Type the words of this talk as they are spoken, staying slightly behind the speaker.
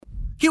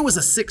He was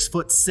a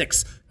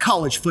 6'6"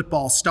 college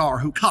football star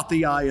who caught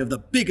the eye of the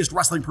biggest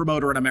wrestling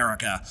promoter in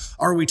America.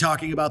 Are we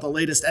talking about the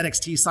latest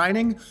NXT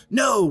signing?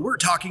 No, we're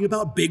talking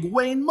about Big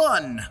Wayne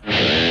Munn.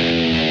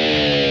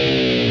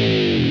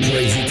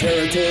 Crazy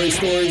territory,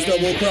 stories,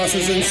 double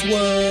crosses, and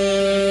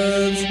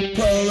swerves.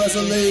 Pro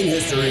wrestling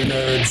history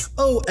nerds.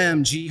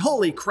 OMG,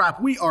 holy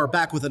crap, we are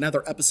back with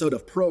another episode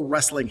of Pro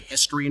Wrestling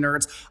History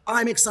Nerds.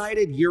 I'm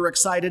excited, you're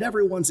excited,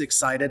 everyone's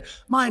excited.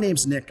 My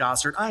name's Nick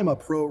Gossard. I'm a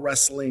pro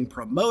wrestling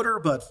promoter,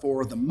 but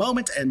for the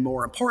moment, and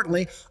more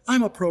importantly,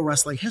 I'm a pro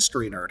wrestling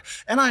history nerd.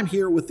 And I'm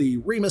here with the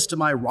Remus to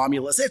my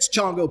Romulus. It's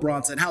Chongo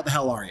Bronson. How the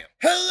hell are you?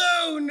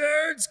 Hello,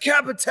 nerds!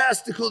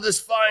 Capitastical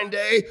this fine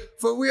day,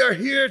 for we are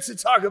here to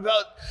talk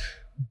about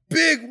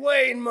Big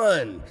Wayne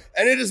Munn.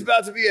 And it is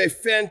about to be a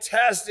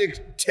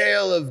fantastic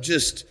tale of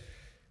just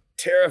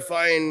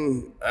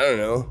terrifying,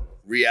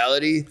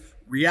 reality.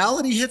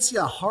 Reality hits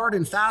you hard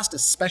and fast,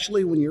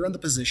 especially when you're in the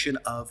position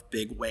of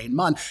Big Wayne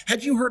Munn.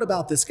 Had you heard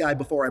about this guy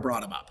before I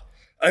brought him up?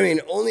 I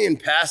mean, only in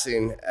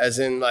passing, as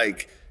in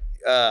the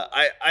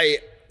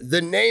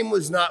name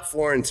was not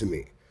foreign to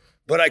me,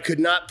 but I could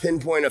not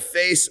pinpoint a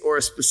face or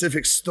a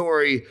specific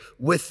story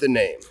with the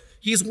name.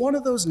 He's one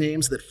of those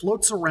names that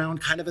floats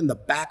around kind of in the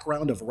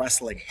background of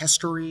wrestling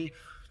history.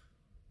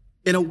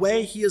 In a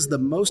way, he is the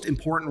most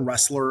important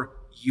wrestler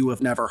you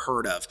have never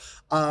heard of.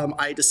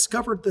 I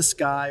discovered this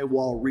guy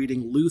while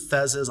reading Lou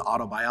Thesz's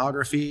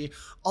autobiography.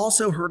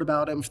 Also heard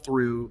about him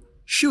through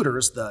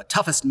Shooters, the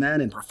Toughest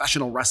Men in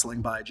Professional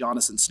Wrestling by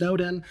Jonathan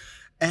Snowden.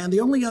 And the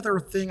only other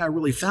thing I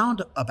really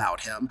found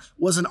about him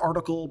was an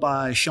article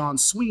by Sean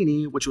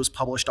Sweeney, which was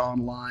published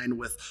online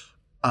with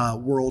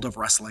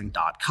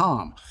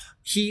worldofwrestling.com.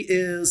 He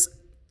is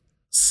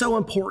so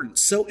important,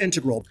 so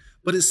integral,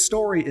 but his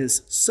story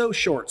is so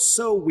short,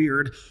 so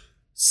weird,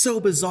 so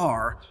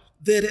bizarre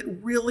that it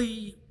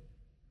really,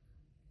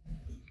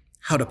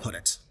 how to put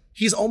it?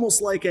 He's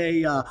almost like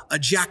a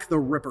Jack the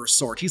Ripper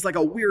sort. He's like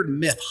a weird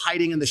myth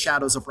hiding in the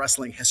shadows of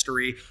wrestling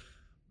history,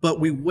 but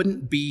we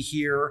wouldn't be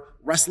here.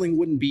 Wrestling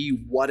wouldn't be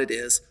what it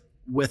is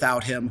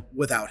without him,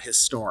 without his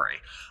story.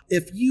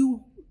 If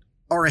you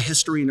are a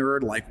history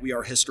nerd like we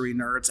are history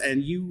nerds,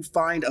 and you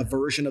find a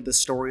version of the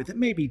story that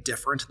may be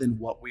different than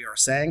what we are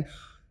saying,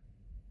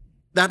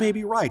 that may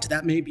be right.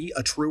 That may be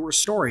a truer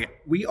story.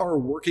 We are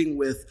working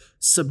with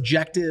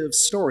subjective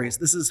stories.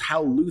 This is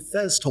how Lou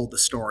Thesz told the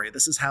story.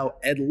 This is how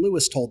Ed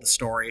Lewis told the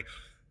story.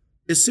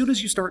 As soon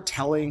as you start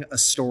telling a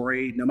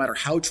story, no matter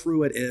how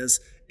true it is,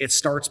 it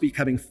starts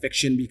becoming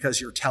fiction because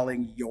you're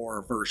telling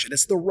your version.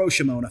 It's the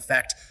Rashomon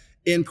effect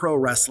in pro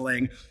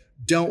wrestling.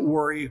 Don't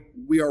worry,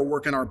 we are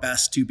working our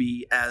best to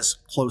be as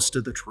close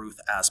to the truth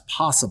as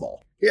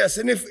possible. Yes,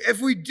 and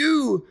if we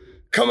do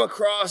come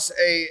across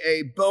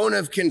a bone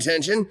of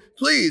contention,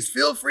 please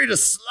feel free to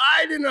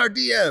slide in our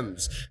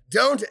DMs.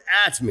 Don't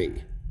at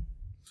me.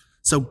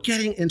 So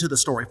getting into the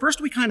story, first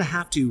we kind of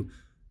have to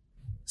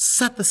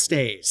set the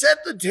stage.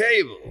 Set the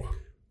table.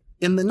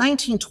 In the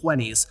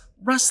 1920s,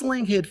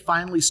 wrestling had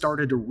finally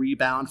started to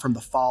rebound from the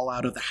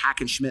fallout of the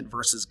Hackenschmidt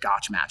versus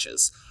Gotch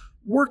matches.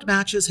 Worked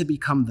matches had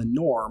become the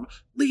norm,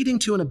 leading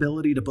to an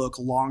ability to book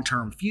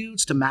long-term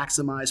feuds to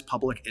maximize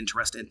public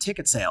interest in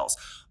ticket sales.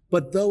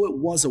 But though it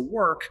was a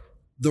work,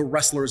 the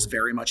wrestlers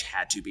very much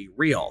had to be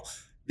real.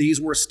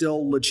 These were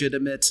still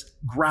legitimate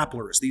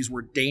grapplers. These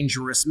were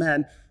dangerous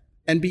men.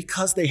 And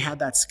because they had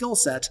that skill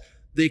set,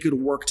 they could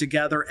work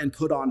together and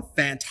put on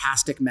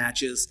fantastic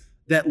matches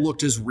that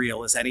looked as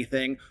real as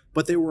anything,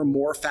 but they were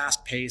more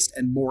fast-paced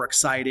and more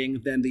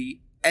exciting than the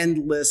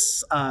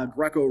endless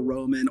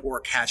Greco-Roman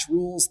or catch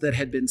rules that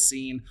had been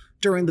seen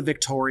during the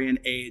Victorian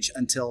age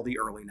until the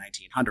early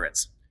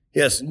 1900s.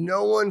 Yes,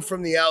 no one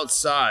from the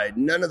outside,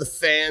 none of the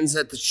fans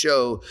at the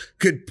show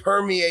could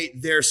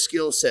permeate their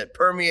skill set,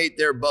 permeate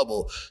their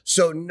bubble.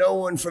 So no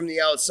one from the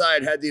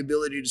outside had the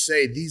ability to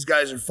say, these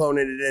guys are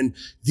phoning it in,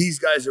 these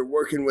guys are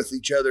working with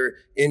each other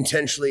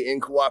intentionally in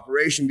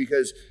cooperation,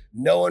 because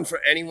no one,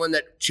 for anyone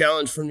that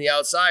challenged from the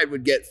outside,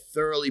 would get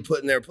thoroughly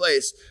put in their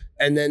place.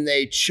 And then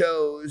they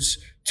chose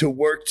to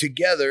work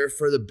together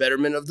for the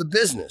betterment of the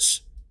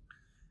business.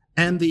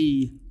 And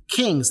the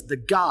kings, the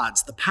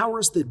gods, the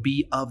powers that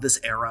be of this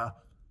era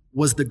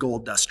was the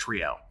Gold Dust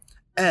Trio.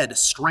 Ed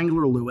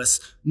Strangler Lewis,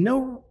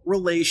 no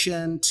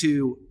relation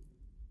to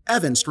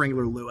Evan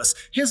Strangler Lewis.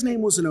 His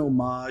name was an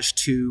homage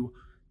to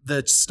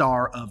the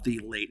star of the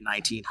late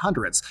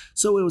 1900s.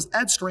 So it was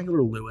Ed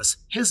Strangler Lewis,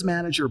 his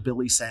manager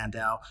Billy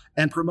Sandow,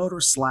 and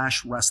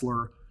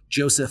promoter/wrestler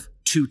Joseph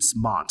Toots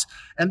Mont.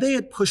 And they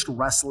had pushed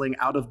wrestling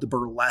out of the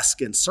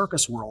burlesque and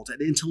circus world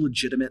and into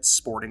legitimate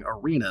sporting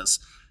arenas.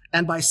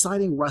 And by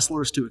signing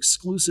wrestlers to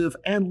exclusive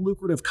and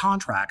lucrative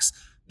contracts,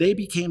 they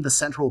became the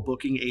central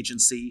booking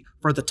agency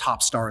for the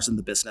top stars in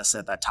the business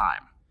at that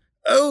time.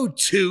 Oh,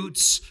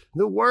 Toots,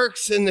 the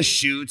works and the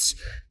shoots.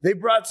 They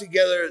brought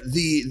together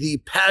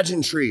the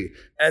pageantry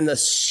and the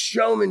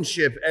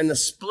showmanship and the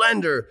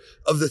splendor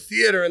of the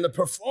theater and the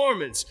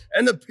performance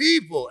and the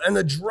people and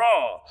the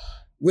draw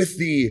with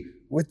the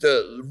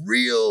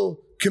real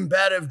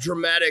combative,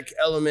 dramatic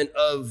element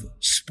of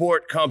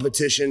sport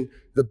competition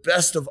the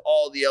best of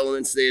all the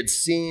elements. They had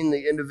seen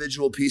the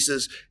individual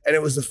pieces, and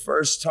it was the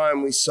first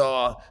time we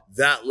saw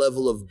that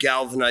level of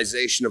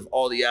galvanization of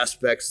all the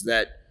aspects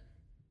that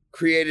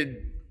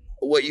created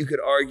what you could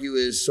argue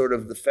is sort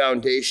of the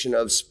foundation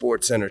of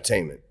sports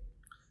entertainment.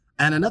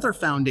 And another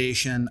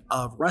foundation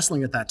of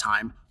wrestling at that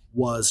time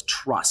was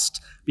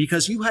trust,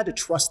 because you had to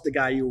trust the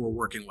guy you were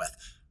working with.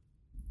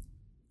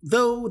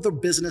 Though the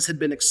business had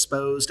been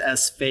exposed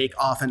as fake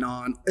off and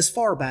on as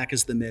far back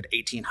as the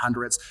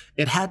mid-1800s,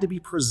 it had to be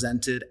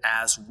presented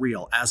as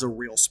real, as a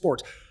real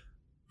sport.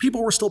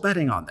 People were still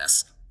betting on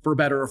this. For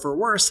better or for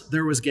worse,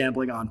 there was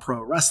gambling on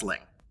pro wrestling.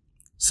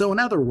 So in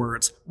other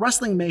words,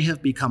 wrestling may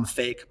have become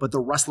fake, but the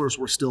wrestlers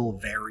were still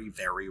very,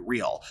 very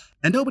real.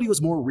 And nobody was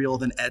more real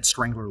than Ed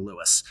Strangler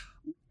Lewis.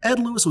 Ed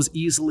Lewis was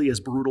easily as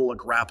brutal a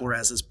grappler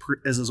as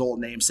his old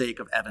namesake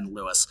of Evan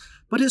Lewis,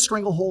 but his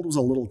stranglehold was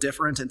a little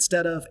different.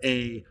 Instead of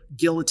a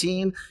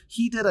guillotine,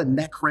 he did a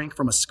neck crank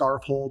from a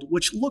scarf hold,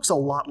 which looks a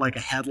lot like a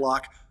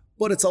headlock,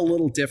 but it's a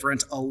little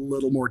different, a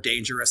little more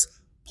dangerous.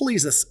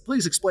 Please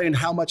explain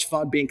how much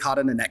fun being caught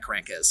in a neck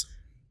crank is.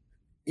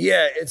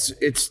 Yeah,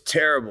 it's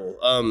terrible.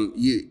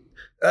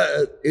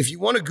 If you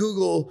want to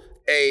Google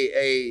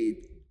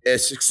a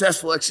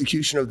successful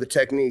execution of the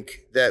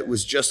technique that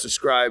was just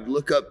described,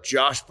 look up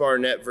Josh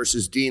Barnett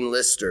versus Dean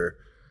Lister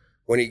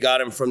when he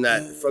got him from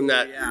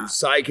that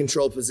side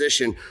control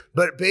position.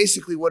 But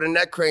basically what a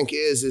neck crank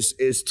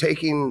is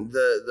taking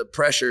the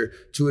pressure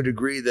to a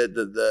degree that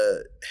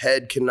the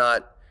head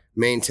cannot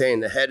maintain.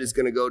 The head is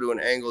going to go to an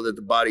angle that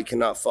the body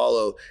cannot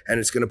follow, and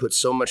it's going to put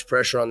so much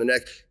pressure on the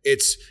neck.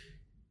 It's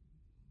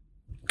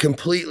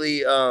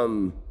completely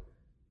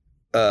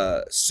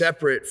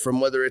separate from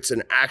whether it's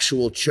an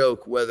actual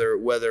choke,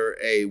 whether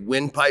a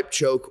windpipe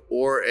choke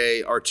or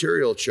a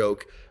arterial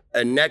choke.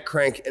 A neck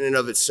crank in and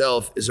of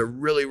itself is a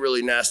really,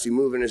 really nasty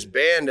move and is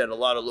banned at a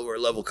lot of lower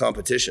level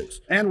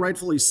competitions. And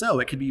rightfully so.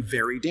 It can be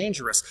very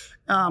dangerous.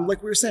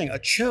 Like we were saying, a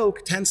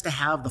choke tends to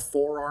have the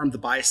forearm, the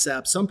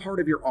bicep, some part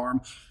of your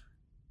arm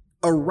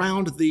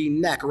around the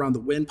neck, around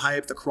the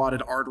windpipe, the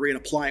carotid artery, and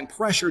applying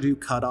pressure to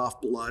cut off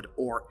blood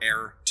or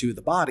air to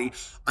the body.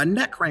 A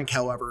neck crank,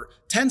 however,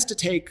 tends to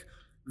take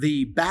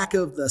the back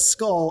of the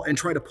skull and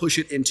try to push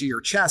it into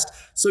your chest,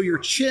 so your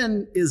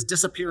chin is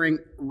disappearing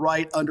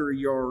right under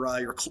your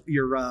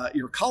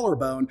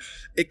collarbone.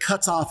 It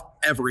cuts off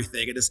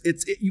everything.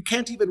 You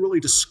can't even really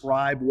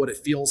describe what it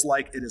feels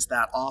like. It is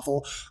that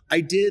awful.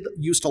 I did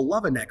used to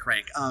love a neck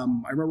crank. I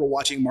remember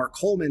watching Mark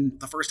Coleman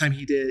the first time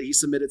he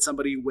submitted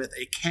somebody with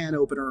a can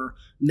opener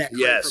neck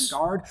crank from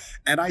guard,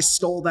 and I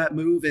stole that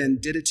move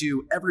and did it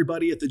to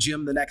everybody at the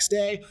gym the next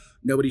day.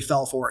 Nobody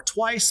fell for it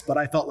twice, but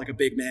I felt like a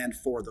big man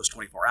for those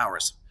 24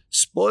 hours.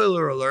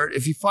 Spoiler alert,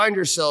 if you find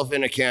yourself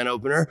in a can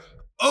opener,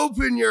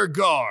 open your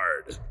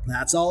guard.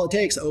 That's all it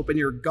takes. Open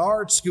your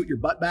guard, scoot your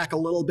butt back a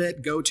little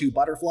bit, go to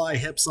butterfly,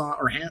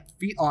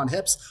 feet on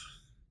hips.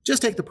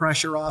 Just take the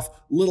pressure off.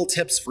 Little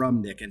tips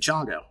from Nick and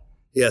Chongo.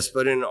 Yes,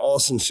 but in all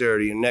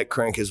sincerity, a neck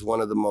crank is one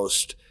of the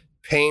most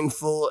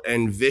painful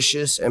and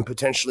vicious and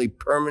potentially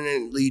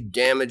permanently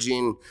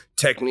damaging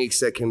techniques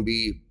that can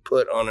be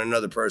put on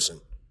another person.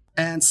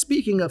 And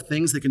speaking of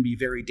things that can be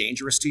very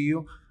dangerous to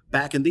you,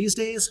 back in these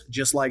days,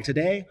 just like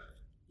today,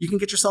 you can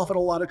get yourself in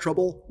a lot of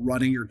trouble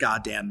running your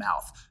goddamn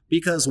mouth.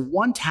 Because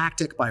one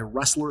tactic by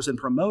wrestlers and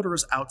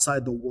promoters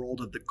outside the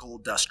world of the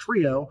Goldust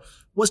Trio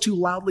was to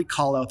loudly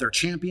call out their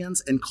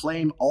champions and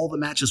claim all the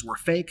matches were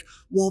fake,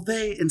 while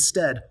they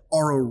instead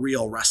are a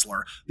real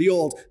wrestler. The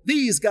old,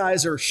 these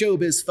guys are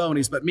showbiz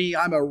phonies, but me,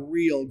 I'm a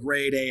real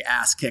grade A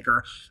ass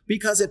kicker,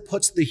 because it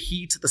puts the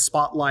heat, the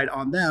spotlight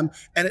on them,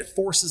 and it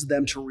forces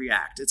them to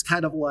react. It's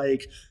kind of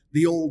like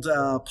the old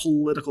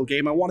political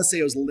game. I want to say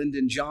it was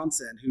Lyndon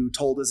Johnson who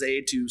told his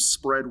aide to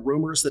spread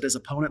rumors that his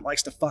opponent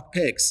likes to fuck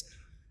pigs.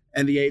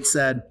 And the aide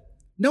said,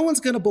 no one's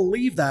going to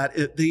believe that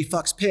he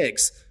fucks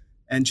pigs.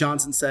 And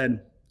Johnson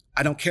said,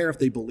 I don't care if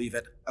they believe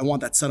it. I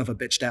want that son of a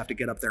bitch to have to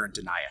get up there and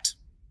deny it.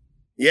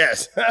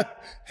 Yes.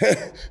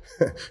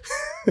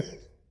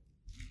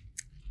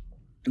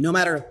 No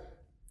matter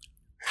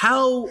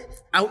how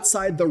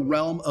outside the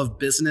realm of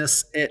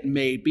business it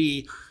may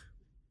be,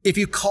 if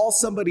you call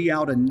somebody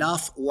out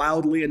enough,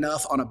 loudly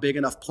enough, on a big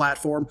enough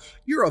platform,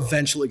 you're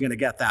eventually going to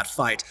get that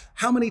fight.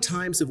 How many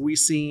times have we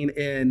seen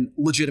in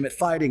legitimate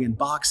fighting, in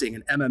boxing,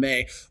 and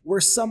MMA,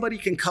 where somebody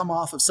can come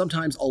off of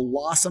sometimes a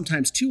loss,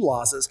 sometimes two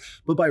losses,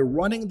 but by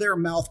running their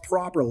mouth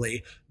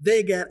properly,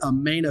 they get a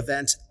main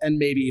event and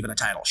maybe even a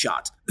title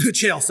shot.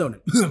 Chael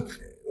Sonnen.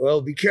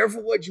 Well, be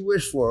careful what you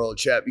wish for, old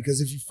chap,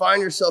 because if you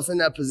find yourself in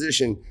that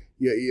position,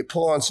 you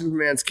pull on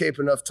Superman's cape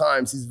enough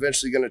times, he's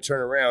eventually going to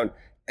turn around.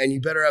 And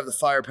you better have the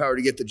firepower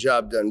to get the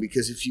job done,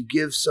 because if you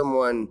give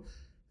someone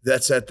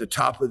that's at the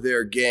top of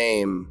their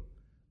game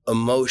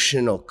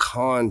emotional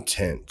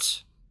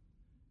content,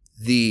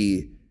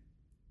 the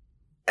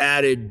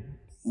added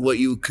what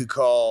you could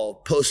call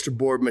poster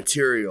board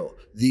material,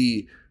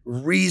 the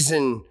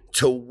reason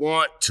to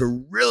want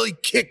to really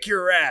kick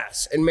your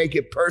ass and make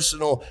it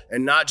personal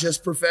and not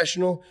just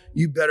professional,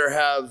 you better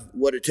have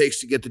what it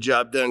takes to get the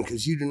job done,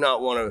 because you do not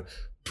want to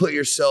put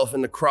yourself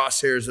in the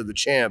crosshairs of the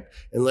champ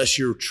unless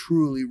you're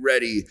truly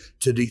ready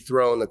to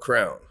dethrone the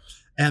crown.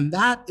 And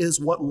that is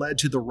what led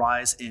to the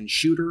rise in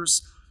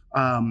shooters,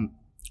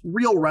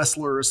 real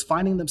wrestlers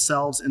finding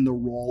themselves in the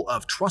role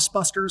of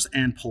trustbusters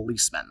and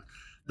policemen.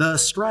 The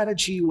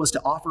strategy was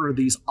to offer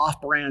these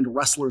off-brand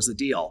wrestlers a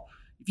deal.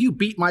 If you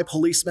beat my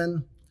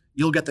policeman,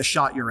 you'll get the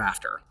shot you're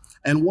after.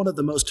 And one of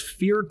the most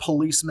feared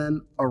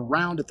policemen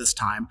around at this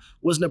time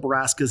was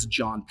Nebraska's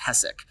John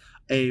Pesek,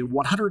 a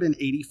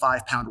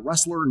 185-pound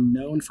wrestler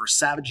known for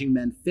savaging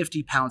men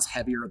 50 pounds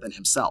heavier than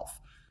himself.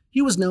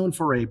 He was known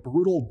for a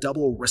brutal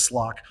double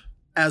wristlock,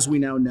 as we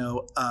now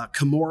know,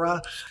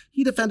 Kimura.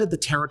 He defended the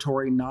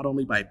territory not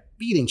only by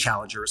beating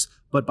challengers,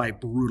 but by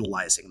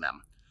brutalizing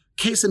them.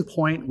 Case in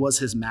point was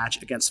his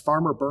match against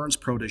Farmer Burns'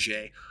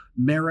 protege,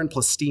 Marin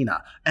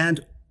Plastina.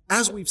 And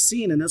as we've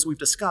seen and as we've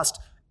discussed,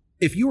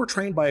 if you were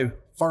trained by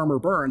Farmer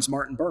Burns,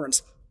 Martin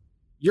Burns,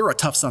 you're a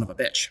tough son of a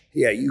bitch.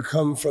 Yeah, you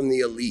come from the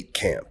elite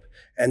camp,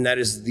 and that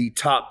is the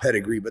top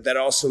pedigree, but that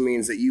also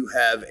means that you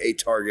have a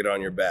target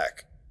on your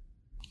back.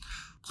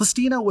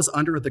 Plastina was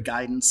under the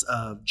guidance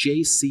of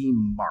J.C.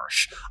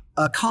 Marsh,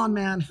 a con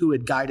man who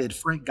had guided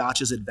Frank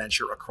Gotch's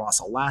adventure across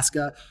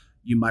Alaska.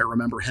 You might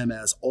remember him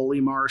as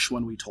Ole Marsh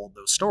when we told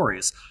those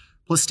stories.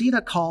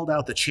 Plastina called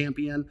out the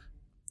champion,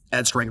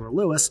 Ed Strangler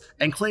Lewis,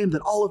 and claimed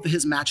that all of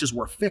his matches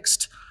were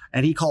fixed,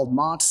 and he called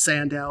Mont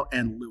Sandow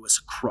and Lewis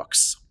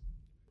crooks.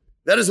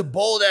 That is a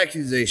bold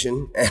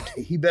accusation, and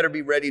he better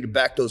be ready to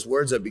back those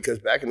words up, because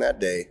back in that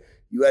day,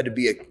 you had to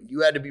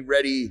be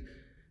ready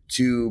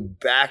to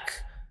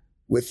back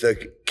with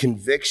the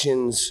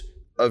convictions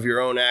of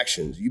your own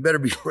actions. You better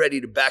be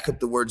ready to back up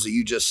the words that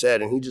you just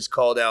said, and he just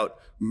called out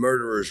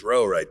Murderer's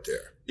Row right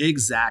there.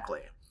 Exactly.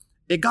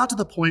 It got to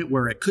the point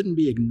where it couldn't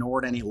be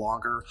ignored any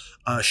longer.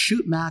 A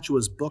shoot match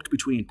was booked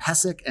between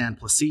Pesek and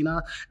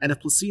Plastina, and if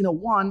Plastina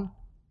won,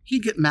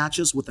 he'd get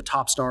matches with the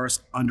top stars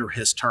under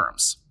his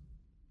terms.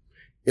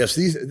 Yes,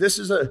 this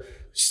is a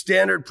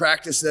standard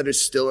practice that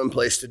is still in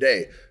place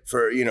today.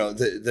 For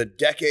the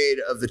decade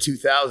of the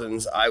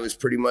 2000s, I was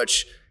pretty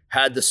much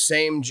had the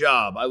same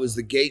job. I was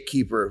the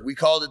gatekeeper. We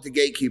called it the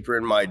gatekeeper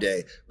in my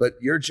day. But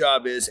your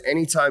job is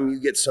anytime you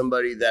get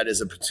somebody that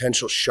is a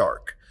potential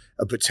shark,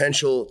 a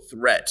potential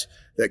threat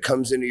that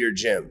comes into your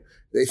gym,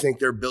 they think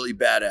they're Billy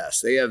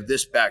Badass. They have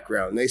this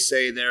background. They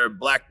say they're a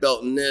black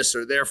belt in this,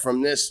 or they're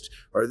from this,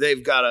 or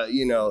they've got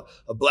a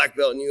black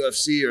belt in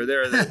UFC, or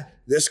they're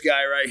this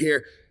guy right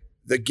here.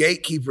 The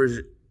gatekeeper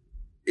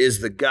is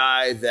the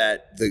guy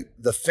that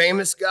the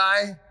famous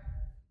guy.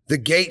 The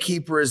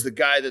gatekeeper is the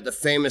guy that the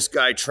famous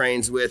guy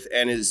trains with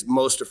and is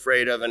most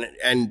afraid of,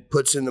 and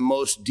puts in the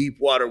most deep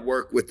water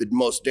work with the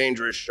most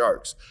dangerous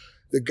sharks.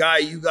 The guy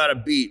you got to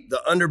beat,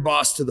 the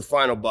underboss to the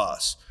final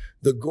boss,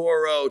 the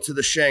Goro to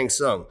the Shang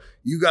Tsung.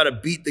 You got to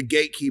beat the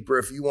gatekeeper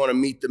if you want to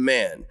meet the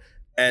man.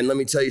 And let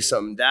me tell you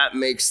something, that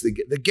makes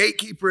the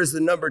gatekeeper is the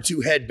number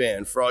 2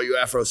 headband for all you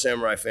Afro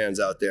Samurai fans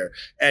out there.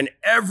 And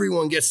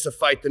everyone gets to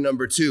fight the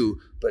number 2,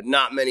 but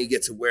not many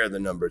get to wear the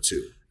number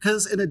 2.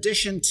 Because in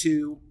addition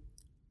to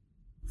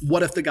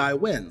what if the guy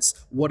wins?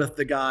 What if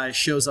the guy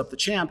shows up the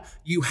champ?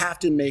 You have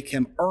to make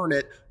him earn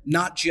it,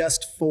 not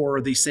just for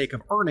the sake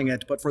of earning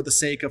it, but for the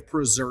sake of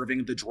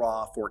preserving the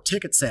draw for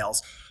ticket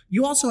sales.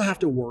 You also have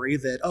to worry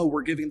that,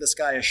 we're giving this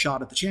guy a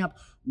shot at the champ.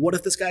 What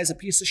if this guy's a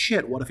piece of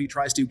shit? What if he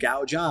tries to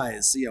gouge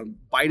eyes,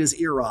 bite his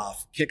ear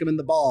off, kick him in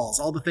the balls,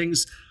 all the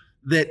things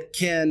that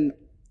can,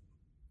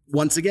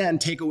 once again,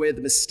 take away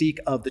the mystique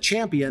of the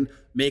champion,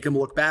 make him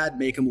look bad,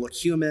 make him look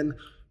human,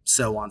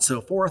 so on and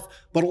so forth.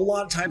 But a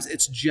lot of times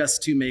it's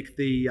just to make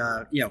the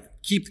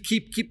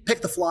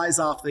pick the flies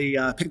off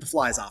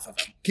of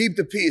him. Keep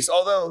the peace.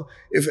 Although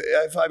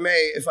if I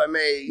may,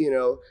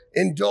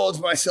 indulge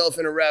myself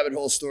in a rabbit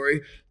hole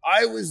story,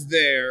 I was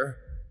there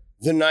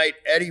the night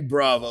Eddie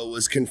Bravo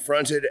was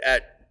confronted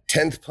at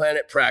 10th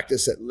Planet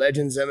Practice at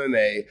Legends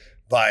MMA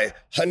by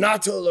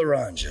Renato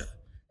Laranja.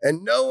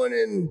 And no one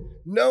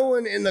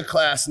in the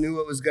class knew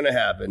what was going to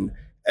happen.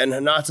 And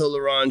Renato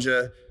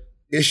Laranja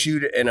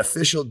issued an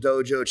official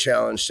dojo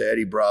challenge to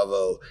Eddie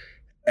Bravo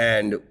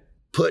and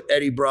put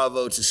Eddie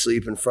Bravo to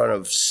sleep in front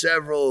of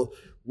several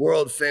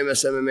world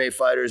famous MMA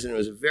fighters. And it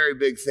was a very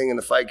big thing in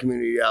the fight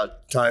community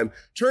at the time.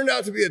 Turned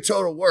out to be a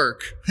total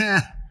work,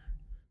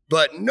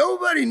 but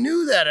nobody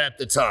knew that at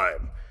the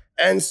time.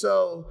 And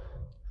so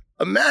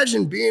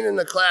imagine being in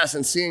the class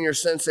and seeing your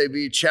sensei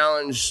be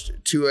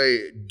challenged to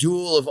a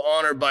duel of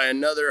honor by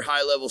another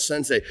high level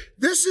sensei.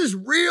 This is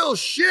real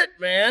shit,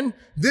 man.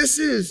 This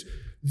is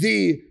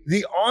the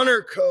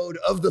honor code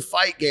of the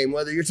fight game,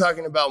 whether you're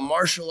talking about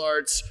martial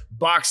arts,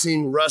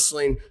 boxing,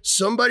 wrestling.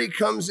 Somebody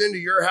comes into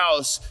your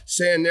house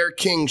saying they're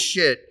king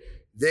shit,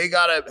 they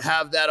got to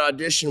have that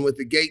audition with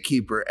the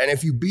gatekeeper. And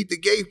if you beat the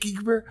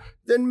gatekeeper,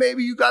 then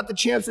maybe you got the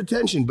champ's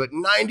attention. But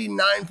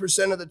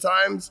 99% of the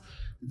times,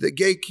 the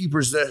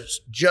gatekeeper's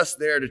just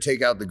there to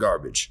take out the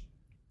garbage.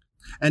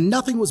 And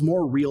nothing was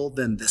more real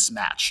than this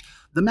match.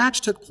 The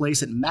match took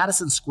place at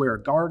Madison Square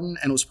Garden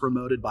and was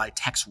promoted by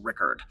Tex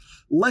Rickard.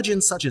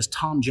 Legends such as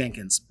Tom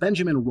Jenkins,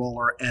 Benjamin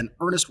Roller, and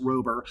Ernest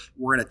Rober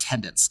were in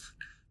attendance.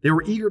 They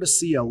were eager to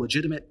see a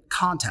legitimate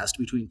contest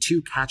between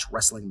two catch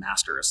wrestling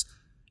masters.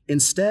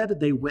 Instead,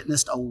 they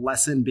witnessed a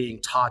lesson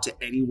being taught to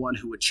anyone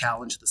who would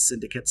challenge the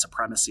syndicate's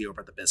supremacy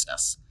over the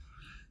business.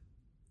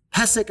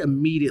 Pesek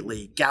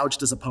immediately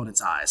gouged his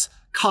opponent's eyes,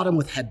 caught him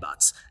with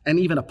headbutts, and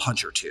even a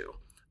punch or two.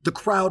 The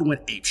crowd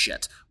went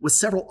apeshit, with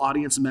several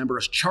audience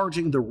members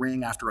charging the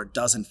ring after a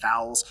dozen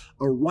fouls.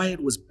 A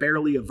riot was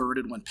barely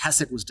averted when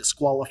Pesek was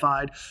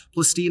disqualified.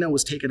 Plastina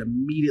was taken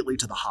immediately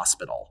to the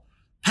hospital.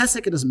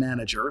 Pesek and his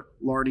manager,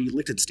 Lardy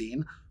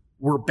Lichtenstein,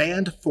 were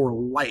banned for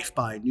life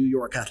by New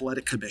York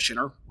Athletic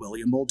Commissioner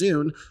William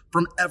Muldoon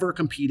from ever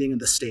competing in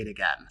the state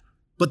again.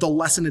 But the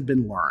lesson had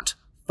been learned.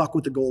 Fuck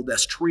with the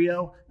Goldust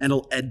Trio, and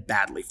it'll end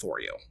badly for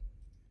you.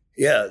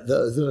 Yeah,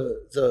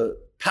 the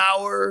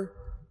power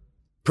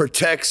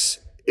protects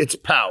its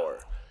power.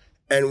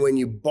 And when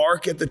you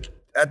bark at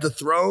the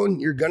throne,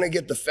 you're gonna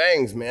get the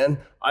fangs, man.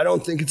 I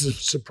don't think it's a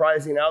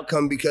surprising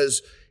outcome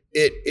because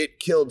it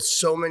killed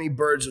so many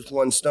birds with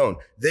one stone.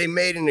 They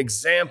made an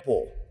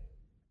example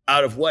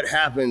out of what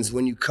happens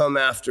when you come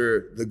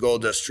after the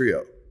Goldust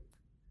Trio.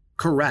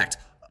 Correct.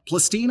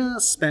 Plastina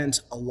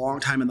spent a long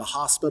time in the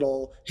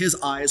hospital. His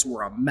eyes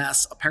were a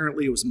mess.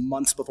 Apparently, it was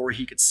months before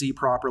he could see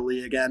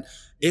properly again.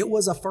 It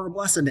was a firm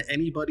lesson to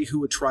anybody who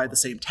would try the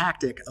same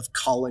tactic of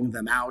calling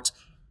them out,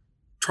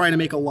 trying to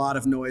make a lot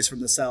of noise from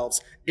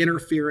themselves,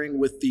 interfering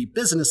with the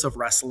business of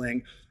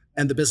wrestling.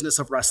 And the business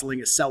of wrestling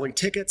is selling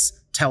tickets,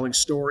 telling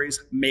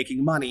stories,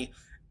 making money.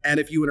 And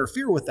if you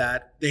interfere with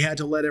that, they had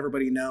to let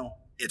everybody know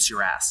it's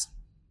your ass.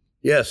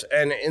 Yes,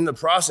 and in the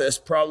process,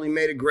 probably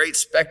made a great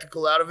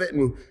spectacle out of it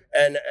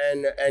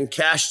and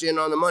cashed in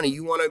on the money.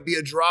 You want to be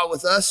a draw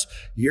with us?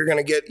 You're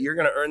gonna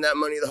earn that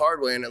money the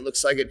hard way. And it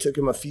looks like it took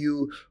him a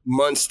few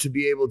months to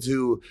be able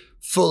to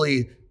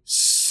fully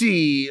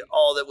see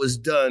all that was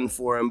done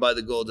for him by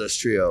the Goldust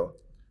Trio.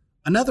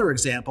 Another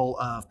example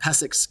of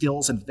Pesek's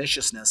skills and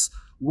viciousness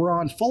were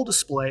on full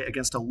display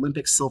against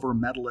Olympic silver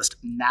medalist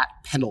Nat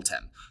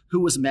Pendleton,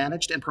 who was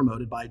managed and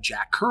promoted by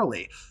Jack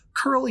Curley.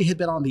 Curley had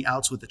been on the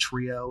outs with the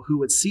trio,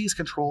 who had seized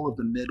control of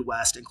the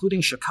Midwest,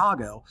 including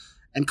Chicago,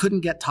 and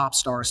couldn't get top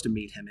stars to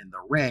meet him in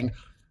the ring.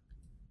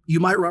 You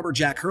might remember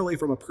Jack Curley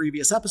from a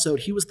previous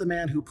episode. He was the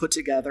man who put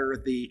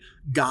together the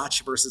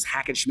Gotch versus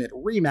Hackenschmidt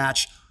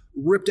rematch,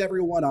 ripped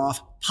everyone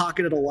off,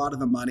 pocketed a lot of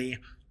the money,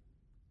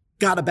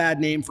 got a bad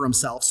name for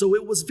himself, so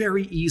it was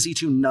very easy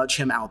to nudge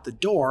him out the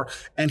door,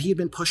 and he had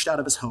been pushed out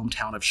of his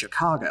hometown of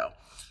Chicago.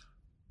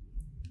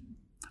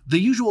 The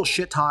usual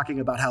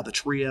shit-talking about how the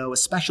trio,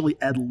 especially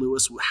Ed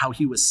Lewis, how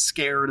he was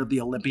scared of the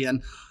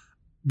Olympian,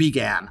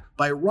 began.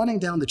 By running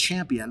down the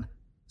champion,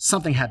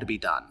 something had to be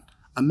done.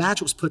 A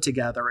match was put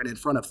together, and in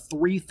front of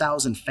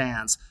 3,000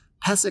 fans,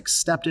 Pesek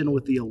stepped in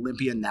with the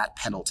Olympian Nat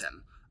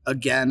Pendleton.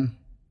 Again,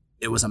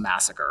 it was a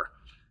massacre.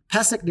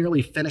 Pesek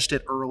nearly finished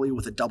it early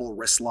with a double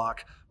wrist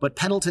lock, but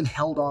Pendleton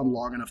held on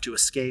long enough to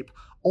escape,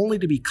 only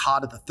to be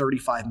caught at the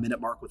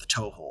 35-minute mark with a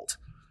toe hold.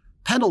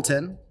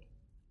 Pendleton,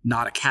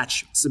 not a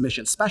catch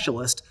submission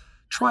specialist,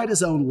 tried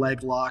his own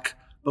leg lock,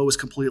 but was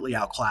completely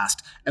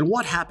outclassed. And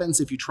what happens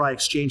if you try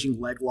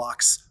exchanging leg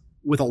locks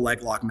with a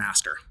leg lock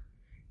master?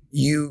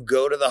 You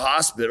go to the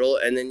hospital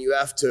and then you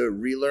have to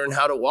relearn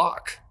how to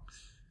walk.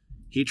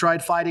 He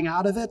tried fighting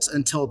out of it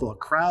until the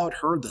crowd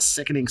heard the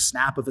sickening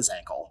snap of his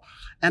ankle.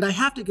 And I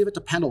have to give it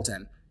to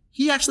Pendleton.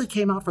 He actually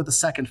came out for the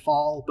second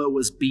fall, but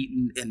was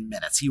beaten in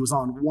minutes. He was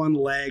on one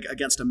leg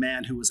against a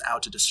man who was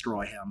out to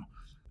destroy him.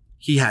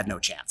 He had no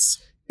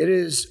chance. It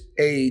is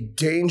a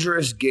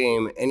dangerous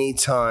game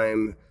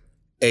anytime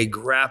a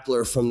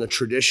grappler from the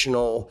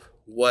traditional,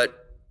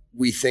 what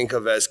we think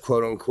of as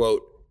quote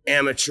unquote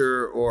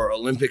amateur or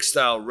Olympic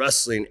style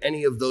wrestling,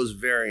 any of those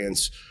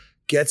variants,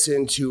 gets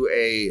into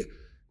a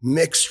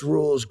mixed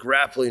rules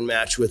grappling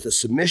match with a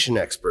submission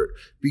expert,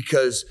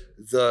 because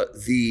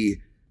the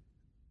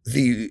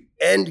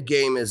end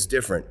game is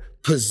different.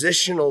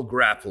 Positional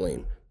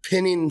grappling,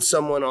 pinning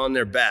someone on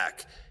their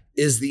back,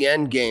 is the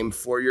end game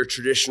for your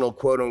traditional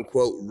quote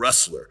unquote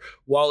wrestler.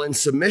 While in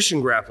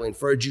submission grappling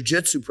for a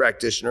jiu-jitsu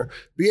practitioner,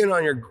 being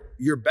on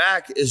your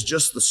back is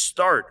just the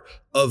start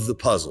of the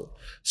puzzle.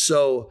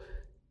 So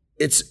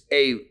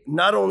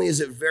not only is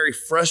it very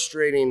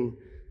frustrating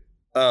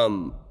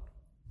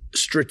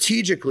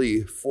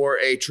strategically for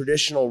a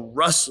traditional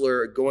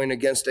wrestler going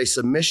against a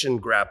submission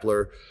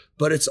grappler,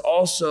 but it's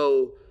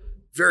also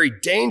very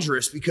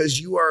dangerous because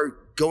you are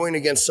going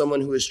against someone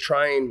who is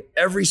trying.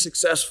 Every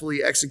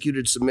successfully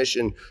executed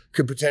submission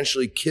could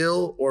potentially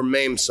kill or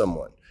maim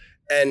someone.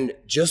 And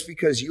just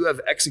because you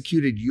have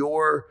executed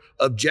your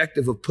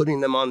objective of putting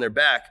them on their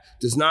back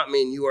does not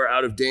mean you are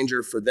out of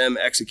danger for them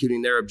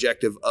executing their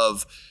objective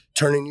of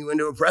turning you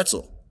into a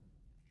pretzel.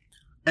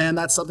 And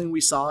that's something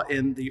we saw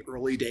in the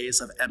early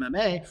days of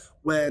MMA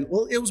when,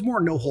 well, it was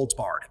more no holds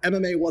barred.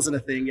 MMA wasn't a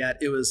thing yet.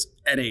 It was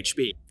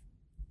NHB.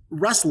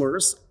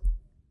 Wrestlers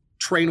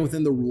train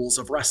within the rules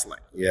of wrestling.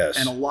 Yes.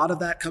 And a lot of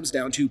that comes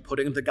down to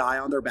putting the guy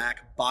on their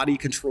back, body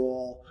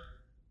control,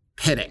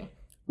 pinning.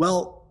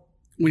 Well,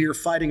 when you're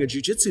fighting a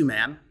jiu-jitsu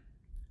man,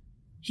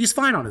 he's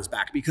fine on his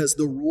back because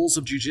the rules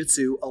of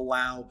jiu-jitsu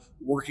allow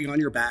working on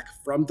your back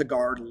from the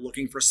guard,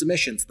 looking for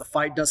submissions. The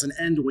fight doesn't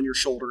end when your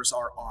shoulders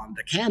are on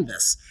the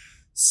canvas.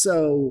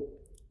 So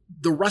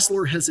the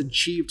wrestler has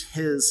achieved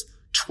his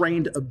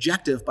trained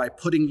objective by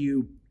putting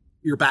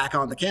your back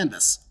on the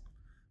canvas.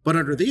 But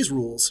under these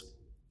rules,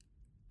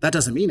 that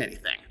doesn't mean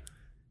anything.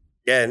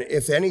 And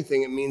if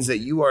anything, it means that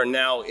you are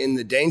now in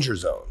the danger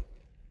zone.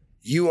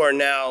 You are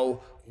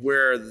now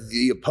where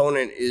the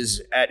opponent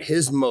is at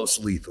his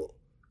most lethal.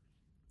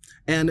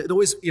 And it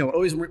always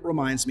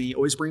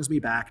brings me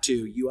back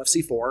to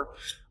UFC 4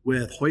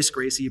 with Royce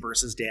Gracie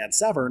versus Dan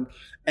Severn,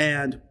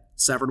 and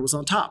Severn was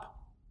on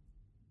top.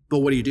 But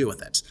what do you do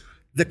with it?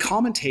 The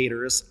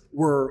commentators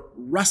were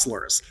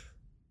wrestlers.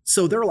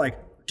 So they're like,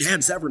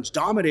 Dan Severn's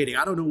dominating.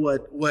 I don't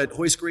know what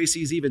Royce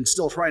Gracie's even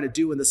still trying to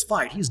do in this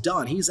fight. He's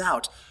done. He's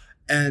out.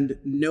 And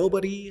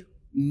nobody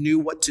knew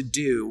what to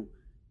do.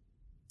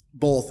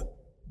 Both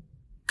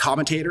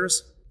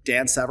commentators,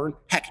 Dan Severn,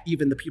 heck,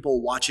 even the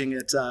people watching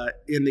it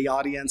in the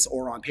audience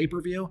or on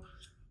pay-per-view,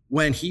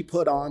 when he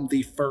put on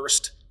the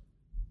first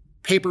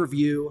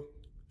pay-per-view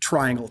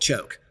triangle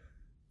choke.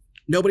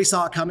 Nobody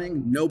saw it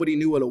coming. Nobody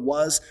knew what it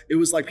was. It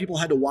was like people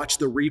had to watch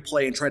the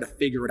replay and try to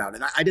figure it out.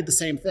 And I did the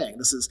same thing.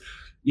 This is,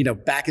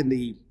 back in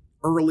the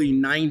early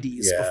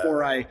 90s,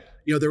 before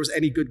there was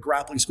any good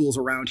grappling schools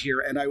around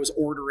here. And I was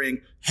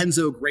ordering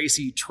Renzo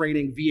Gracie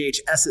training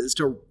VHSs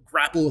to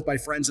grapple with my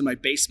friends in my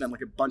basement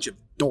like a bunch of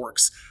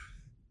dorks.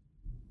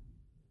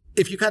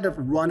 If you kind of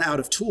run out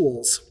of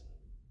tools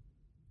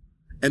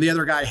and the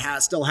other guy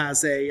still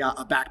has a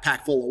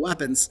backpack full of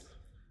weapons,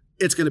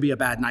 it's going to be a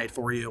bad night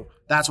for you.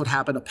 That's what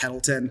happened to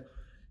Pendleton.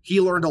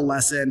 He learned a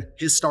lesson.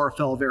 His star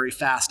fell very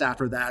fast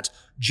after that.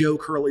 Joe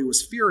Curley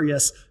was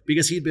furious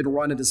because he'd been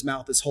running his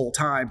mouth this whole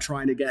time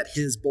trying to get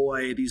his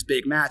boy these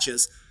big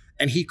matches,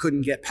 and he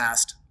couldn't get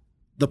past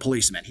the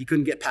policeman. He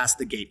couldn't get past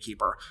the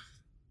gatekeeper.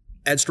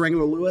 Ed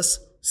Strangler Lewis,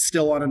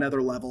 still on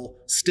another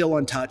level, still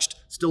untouched,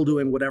 still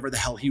doing whatever the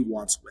hell he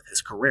wants with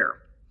his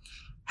career.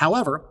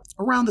 However,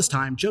 around this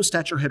time, Joe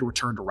Stecher had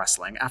returned to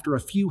wrestling after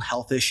a few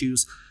health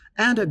issues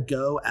and a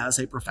go as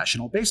a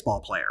professional baseball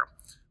player.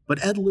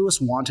 But Ed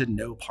Lewis wanted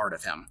no part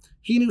of him.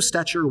 He knew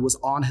Stecher was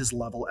on his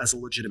level as a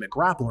legitimate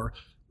grappler,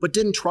 but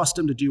didn't trust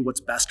him to do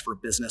what's best for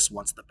business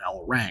once the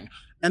bell rang.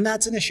 And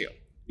that's an issue.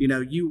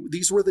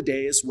 These were the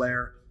days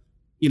where,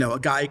 a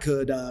guy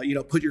could,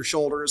 put your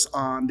shoulders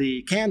on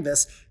the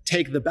canvas,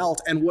 take the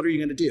belt, and what are you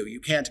going to do? You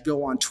can't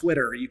go on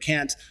Twitter. You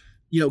can't,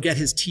 get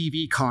his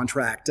TV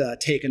contract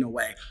taken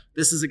away.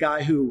 This is a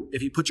guy who,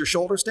 if you put your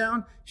shoulders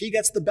down, he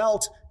gets the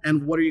belt,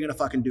 and what are you going to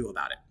fucking do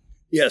about it?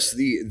 Yes,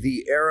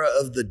 the era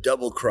of the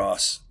double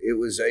cross, it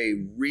was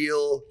a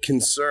real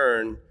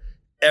concern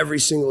every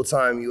single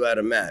time you had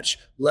a match,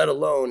 let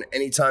alone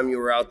anytime you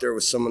were out there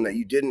with someone that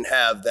you didn't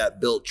have that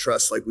built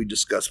trust like we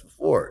discussed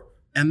before.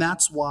 And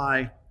that's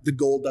why the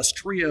Goldust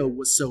Trio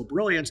was so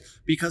brilliant,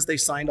 because they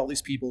signed all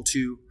these people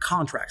to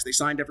contracts. They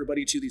signed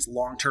everybody to these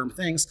long-term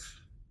things.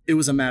 It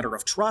was a matter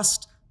of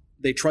trust.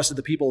 They trusted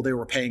the people they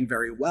were paying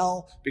very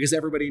well because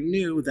everybody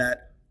knew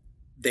that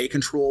they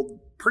controlled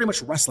pretty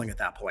much wrestling at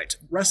that point.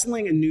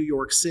 Wrestling in New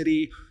York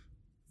City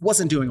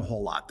wasn't doing a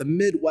whole lot. The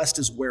Midwest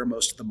is where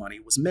most of the money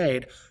was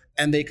made,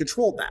 and they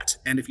controlled that.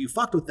 And if you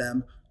fucked with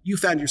them, you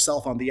found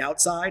yourself on the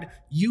outside,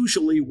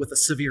 usually with a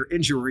severe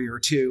injury or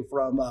two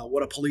from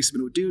what a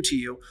policeman would do to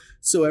you.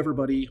 So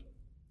everybody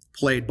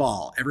played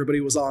ball.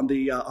 Everybody was on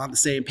the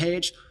same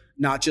page,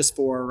 not just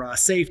for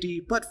safety,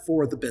 but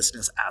for the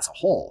business as a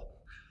whole.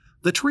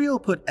 The trio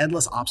put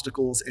endless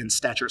obstacles in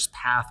Stecher's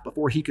path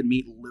before he could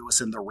meet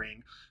Lewis in the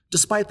ring,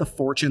 despite the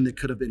fortune that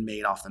could have been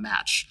made off the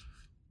match.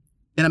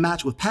 In a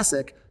match with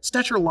Pesek,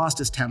 Stecher lost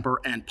his temper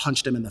and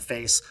punched him in the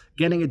face,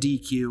 getting a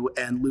DQ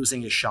and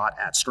losing his shot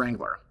at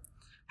Strangler.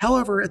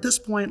 However, at this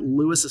point,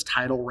 Lewis's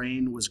title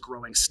reign was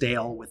growing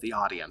stale with the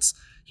audience.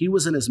 He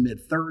was in his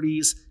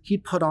mid-30s,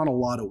 he'd put on a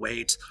lot of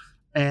weight,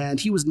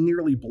 and he was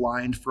nearly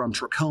blind from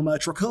trachoma.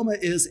 Trachoma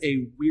is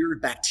a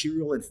weird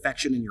bacterial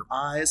infection in your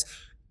eyes,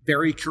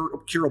 very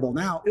curable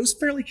now. It was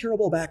fairly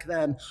curable back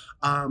then,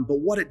 but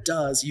what it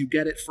does, you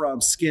get it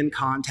from skin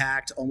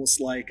contact,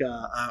 almost like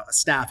a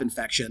staph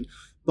infection,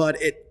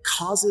 but it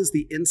causes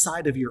the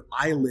inside of your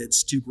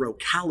eyelids to grow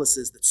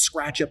calluses that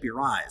scratch up your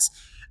eyes.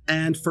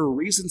 And for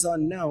reasons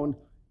unknown,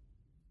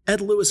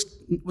 Ed Lewis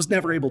was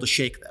never able to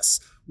shake this,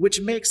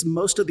 which makes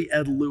most of the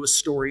Ed Lewis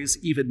stories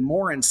even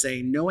more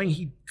insane, knowing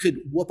he could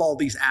whoop all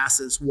these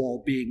asses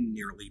while being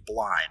nearly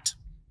blind.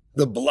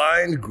 The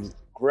blind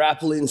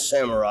grappling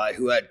samurai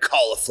who had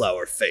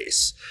cauliflower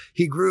face.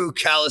 He grew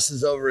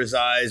calluses over his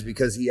eyes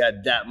because he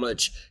had that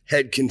much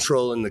head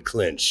control in the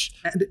clinch.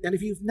 And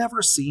if you've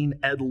never seen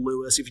Ed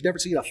Lewis, if you've never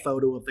seen a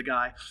photo of the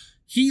guy,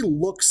 he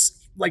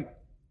looks like...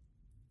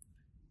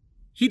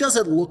 He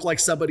doesn't look like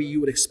somebody you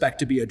would expect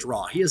to be a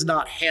draw. He is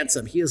not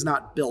handsome. He is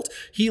not built.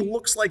 He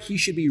looks like he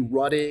should be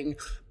running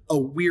a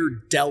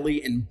weird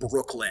deli in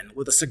Brooklyn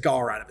with a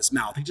cigar out of his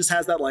mouth. He just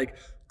has that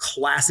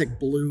classic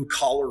blue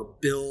collar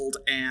build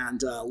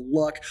and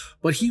look.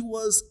 But he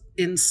was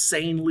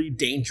insanely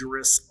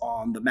dangerous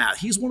on the mat.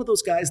 He's one of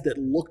those guys that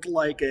looked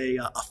like a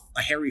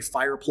hairy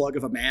fire plug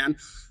of a man,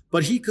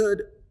 but he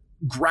could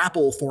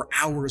grapple for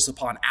hours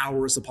upon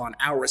hours upon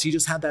hours. He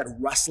just had that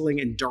wrestling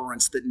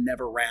endurance that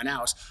never ran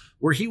out,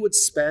 where he would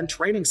spend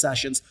training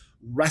sessions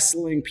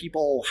wrestling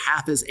people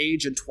half his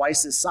age and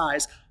twice his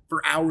size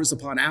for hours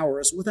upon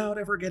hours without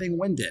ever getting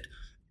winded.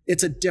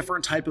 It's a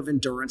different type of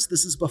endurance.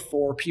 This is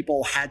before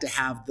people had to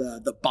have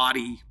the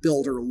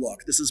bodybuilder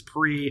look. This is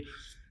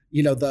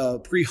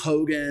the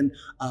pre-Hogan,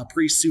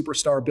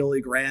 pre-superstar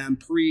Billy Graham,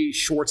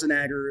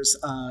 pre-Schwarzenegger's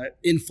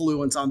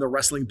influence on the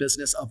wrestling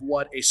business of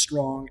what a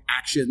strong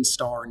action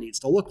star needs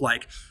to look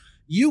like.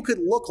 You could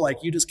look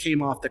like you just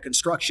came off the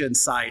construction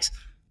site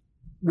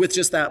with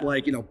just that,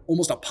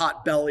 almost a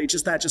pot belly,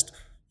 just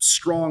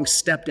strong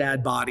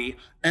stepdad body,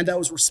 and that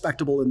was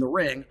respectable in the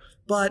ring,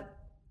 but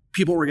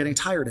people were getting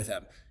tired of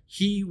him.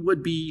 He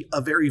would be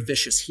a very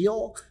vicious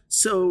heel,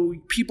 so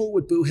people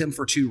would boo him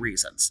for two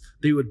reasons.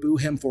 They would boo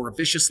him for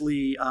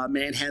viciously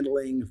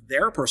manhandling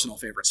their personal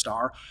favorite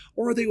star,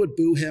 or they would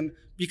boo him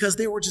because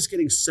they were just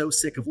getting so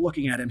sick of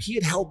looking at him. He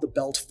had held the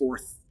belt for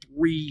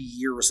 3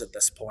 years at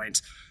this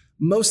point,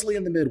 mostly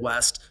in the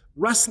Midwest.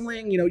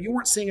 Wrestling, you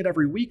weren't seeing it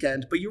every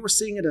weekend, but you were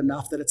seeing it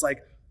enough that it's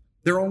like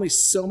there are only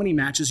so many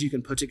matches you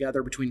can put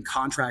together between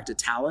contracted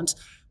talent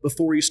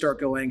before you start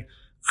going,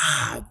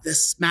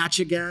 this match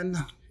again?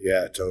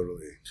 Yeah,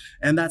 totally.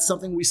 And that's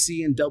something we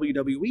see in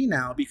WWE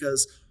now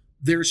because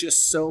there's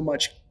just so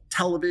much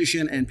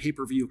television and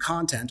pay-per-view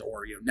content,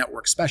 or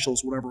network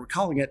specials, whatever we're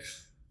calling it,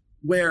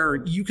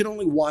 where you can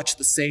only watch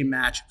the same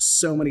match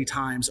so many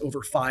times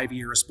over 5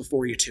 years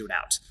before you tune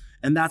out.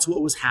 And that's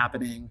what was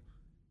happening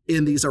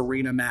in these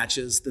arena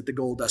matches that the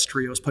Goldust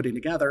Trio was putting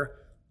together.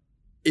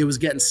 It was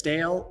getting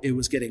stale, it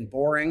was getting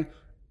boring,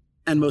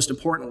 and most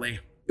importantly,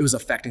 it was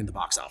affecting the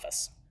box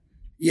office.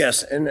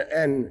 Yes,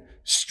 and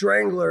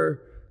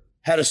Strangler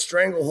had a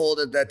stranglehold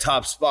at that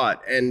top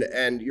spot.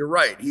 And you're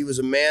right. He was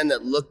a man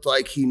that looked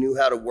like he knew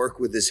how to work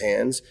with his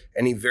hands,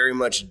 and he very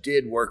much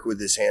did work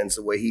with his hands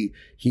the way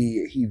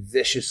he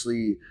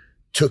viciously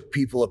took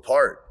people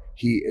apart.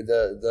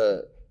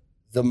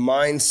 The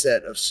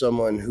mindset of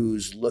someone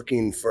who's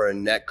looking for a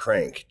neck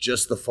crank,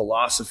 just the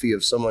philosophy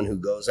of someone who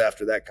goes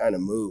after that kind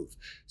of move,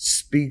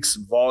 speaks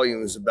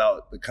volumes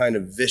about the kind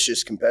of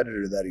vicious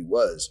competitor that he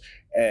was.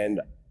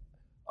 And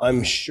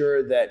I'm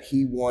sure that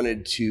he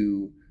wanted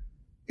to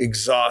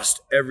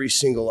exhaust every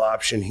single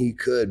option he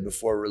could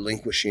before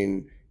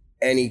relinquishing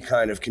any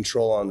kind of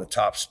control on the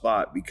top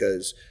spot,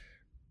 because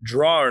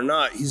draw or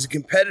not, he's a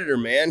competitor,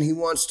 man. He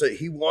wants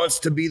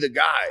to be the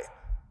guy.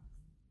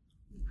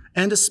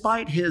 And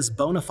despite his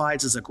bona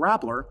fides as a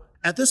grappler,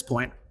 at this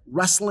point,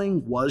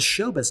 wrestling was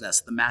show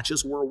business. The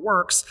matches were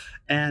works,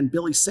 and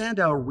Billy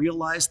Sandow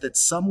realized that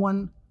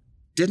someone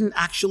didn't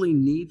actually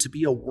need to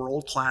be a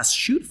world-class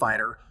shoot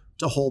fighter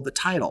to hold the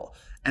title,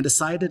 and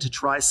decided to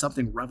try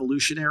something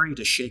revolutionary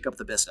to shake up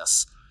the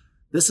business.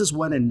 This is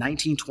when in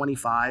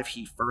 1925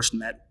 he first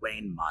met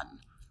Wayne Munn.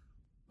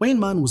 Wayne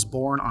Munn was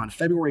born on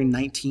February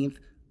 19th,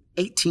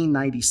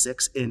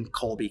 1896 in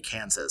Colby,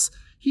 Kansas.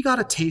 He got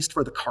a taste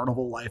for the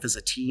carnival life as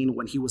a teen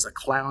when he was a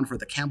clown for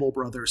the Campbell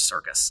Brothers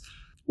Circus,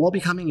 while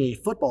becoming a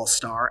football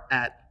star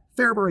at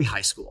Fairbury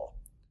High School.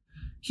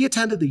 He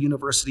attended the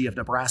University of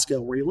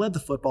Nebraska, where he led the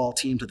football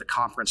team to the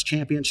conference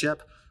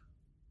championship,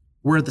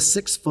 where the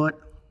 6-foot,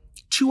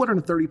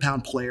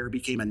 230-pound player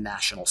became a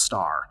national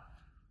star.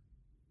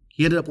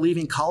 He ended up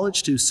leaving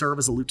college to serve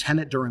as a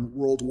lieutenant during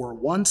World War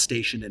I,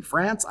 stationed in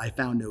France. I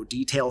found no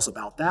details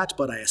about that,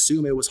 but I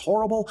assume it was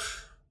horrible.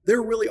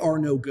 There really are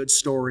no good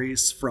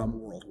stories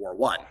from World War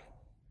I.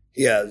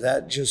 Yeah,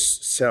 that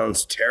just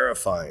sounds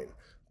terrifying.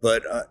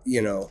 But,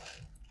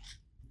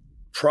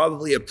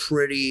 probably a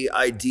pretty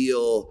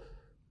ideal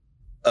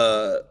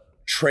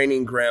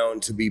training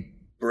ground to be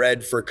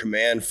bred for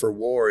command for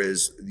war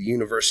is the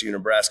University of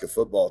Nebraska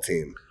football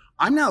team.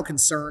 I'm now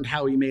concerned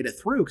how he made it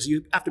through, because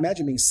you have to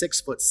imagine being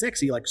 6'6".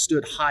 He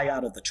stood high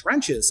out of the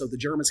trenches so the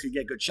Germans could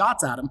get good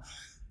shots at him.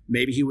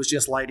 Maybe he was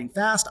just lightning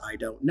fast. I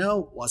don't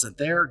know. Wasn't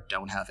there.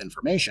 Don't have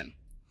information.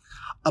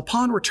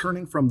 Upon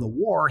returning from the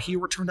war, he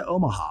returned to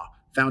Omaha,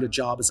 found a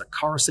job as a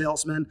car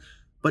salesman,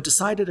 but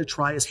decided to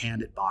try his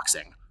hand at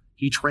boxing.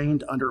 He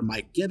trained under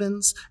Mike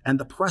Gibbons, and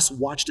the press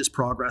watched his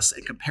progress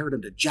and compared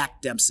him to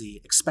Jack Dempsey,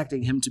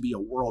 expecting him to be a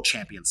world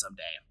champion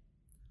someday.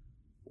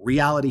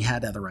 Reality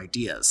had other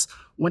ideas.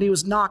 When he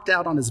was knocked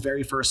out on his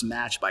very first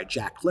match by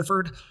Jack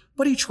Clifford,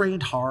 but he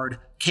trained hard,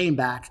 came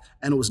back,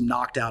 and was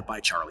knocked out by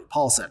Charlie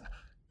Paulson.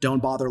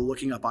 Don't bother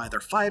looking up either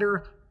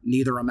fighter,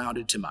 neither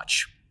amounted to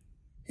much.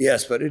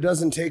 Yes, but it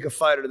doesn't take a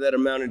fighter that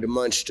amounted to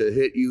much to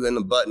hit you in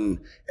the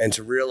button and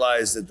to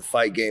realize that the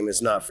fight game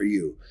is not for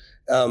you.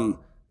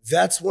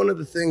 That's one of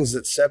the things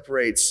that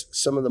separates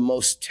some of the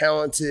most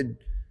talented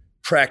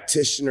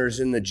practitioners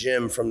in the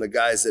gym from the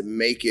guys that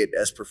make it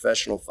as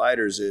professional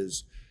fighters.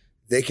 Is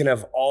they can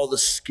have all the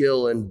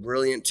skill and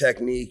brilliant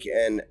technique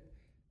and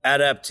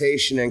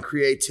adaptation and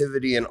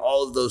creativity and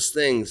all of those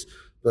things.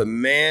 But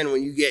man,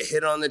 when you get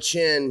hit on the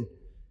chin,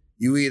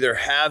 you either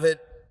have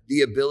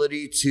the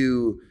ability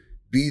to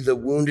be the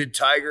wounded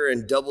tiger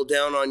and double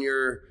down on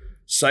your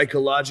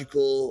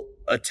psychological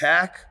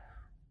attack,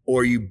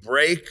 or you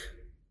break,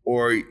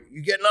 or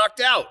you get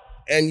knocked out,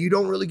 and you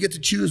don't really get to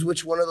choose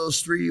which one of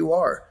those three you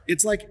are.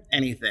 It's like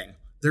anything.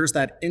 There's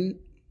that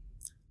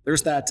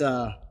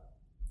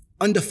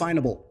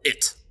undefinable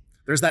it.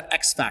 There's that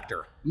X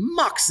factor,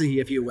 moxie,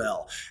 if you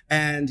will.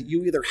 And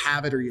you either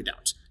have it or you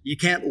don't. You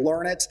can't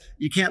learn it.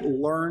 You can't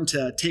learn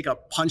to take a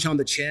punch on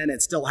the chin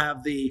and still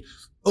have the,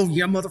 oh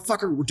yeah,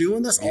 motherfucker, we're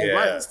doing this? All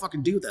right, let's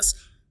fucking do this.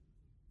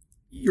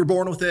 You're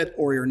born with it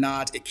or you're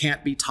not. It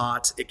can't be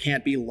taught. It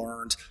can't be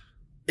learned.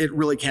 It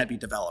really can't be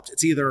developed.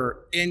 It's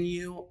either in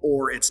you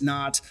or it's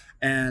not.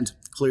 And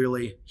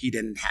clearly he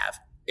didn't have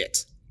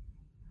it.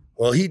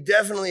 Well, he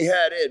definitely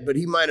had it, but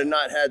he might have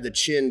not had the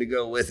chin to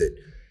go with it.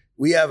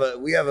 We have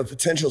a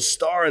potential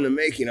star in the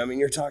making. I mean,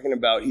 you're talking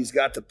about he's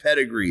got the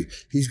pedigree,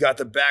 he's got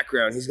the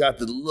background, he's got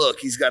the look,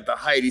 he's got the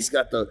height,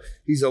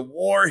 he's a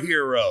war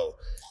hero.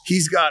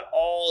 He's got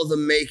all the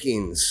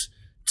makings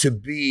to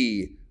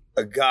be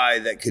a guy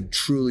that could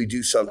truly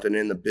do something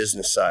in the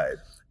business side.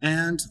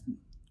 And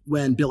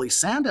when Billy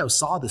Sandow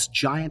saw this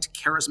giant,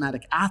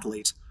 charismatic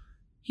athlete,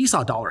 he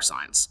saw dollar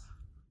signs.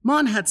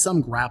 Munn had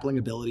some grappling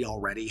ability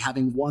already,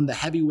 having won the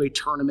heavyweight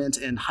tournament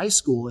in high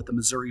school at the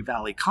Missouri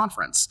Valley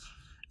Conference.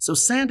 So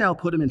Sandow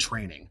put him in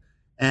training,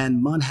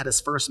 and Munn had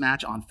his first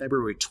match on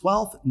February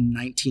 12th,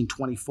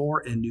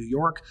 1924 in New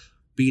York,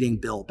 beating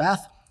Bill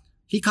Beth.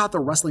 He caught the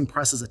wrestling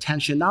press's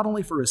attention not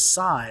only for his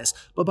size,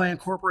 but by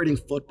incorporating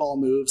football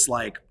moves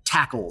like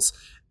tackles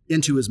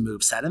into his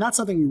moveset. And that's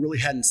something we really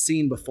hadn't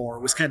seen before,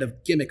 was kind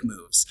of gimmick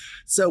moves.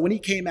 So when he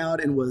came out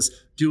and was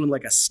doing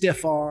like a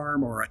stiff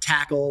arm or a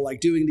tackle,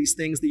 like doing these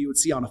things that you would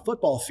see on a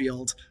football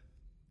field,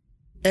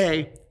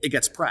 A, it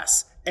gets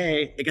press.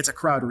 A, it gets a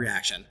crowd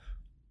reaction.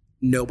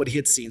 Nobody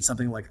had seen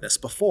something like this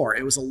before.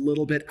 It was a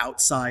little bit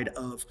outside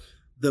of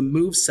the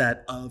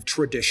moveset of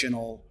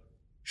traditional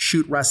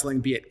shoot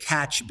wrestling, be it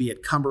catch, be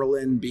it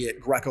Cumberland, be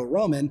it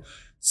Greco-Roman.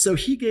 So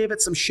he gave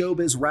it some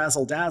showbiz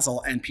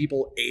razzle-dazzle, and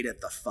people ate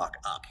it the fuck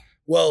up.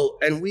 Well,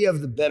 and we have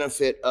the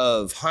benefit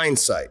of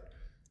hindsight.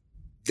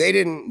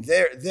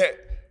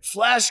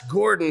 Flash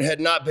Gordon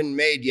had not been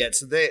made yet,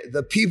 so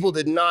the people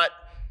did not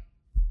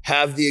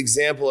have the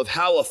example of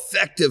how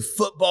effective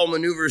football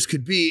maneuvers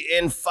could be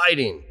in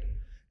fighting.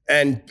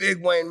 And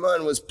Big Wayne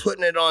Munn was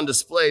putting it on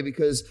display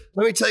because,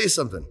 let me tell you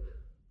something.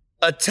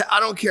 I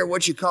don't care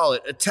what you call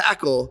it. A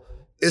tackle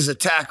is a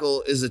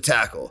tackle is a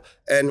tackle.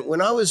 And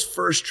when I was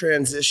first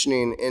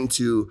transitioning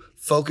into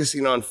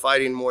focusing on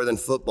fighting more than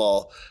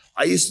football,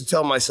 I used to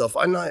tell myself,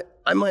 I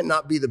might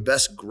not be the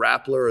best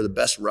grappler or the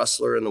best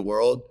wrestler in the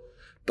world,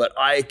 but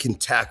I can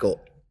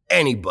tackle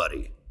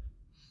anybody.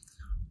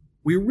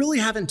 We really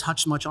haven't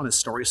touched much on his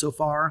story so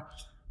far.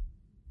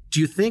 Do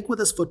you think with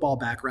his football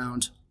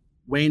background,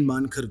 Wayne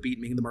Munn could have beat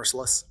Ming the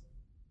Merciless?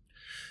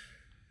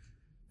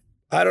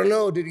 I don't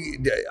know.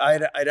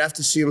 I'd have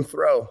to see him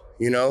throw.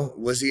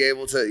 Was he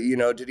able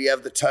to? Did he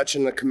have the touch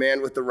and the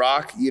command with the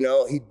Rock?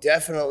 He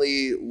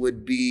definitely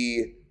would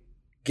be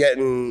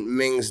getting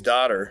Ming's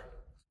daughter.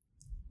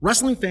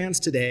 Wrestling fans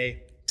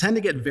today tend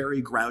to get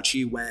very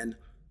grouchy when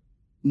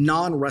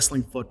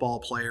non-wrestling football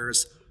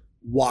players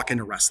walk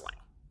into wrestling.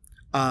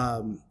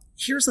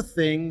 Here's the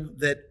thing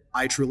that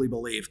I truly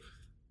believe.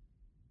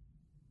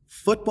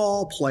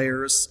 Football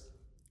players,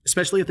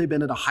 especially if they've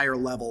been at a higher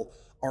level,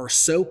 are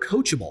so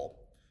coachable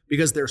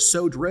because they're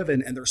so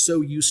driven and they're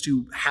so used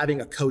to having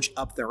a coach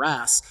up their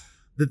ass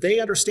that they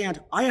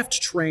understand I have to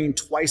train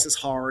twice as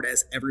hard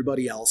as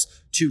everybody else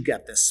to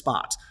get this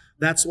spot.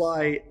 That's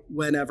why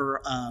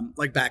whenever,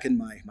 like back in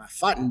my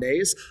fighting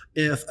days,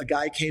 if a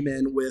guy came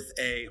in with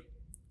a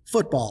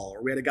football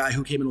or we had a guy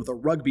who came in with a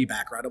rugby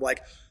background, I'm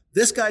like,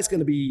 this guy's going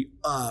to be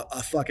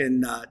a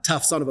fucking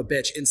tough son of a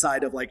bitch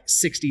inside of like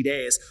 60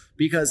 days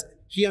because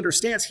he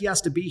understands he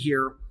has to be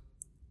here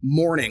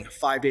morning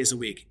 5 days a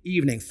week,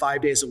 evening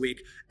 5 days a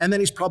week, and then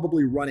he's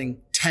probably running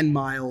 10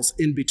 miles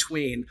in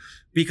between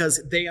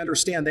because they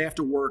understand they have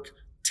to work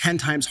 10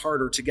 times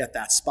harder to get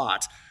that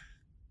spot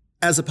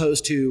as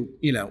opposed to,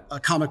 a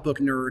comic book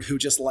nerd who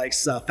just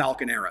likes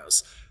Falcon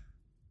arrows.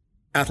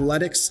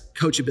 Athletics,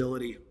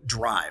 coachability,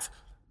 drive.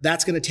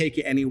 That's going to take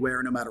you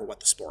anywhere no matter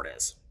what the sport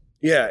is.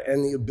 Yeah,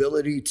 and the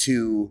ability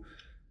to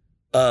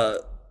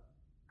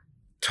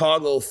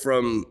toggle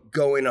from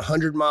going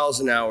 100 miles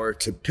an hour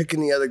to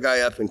picking the other guy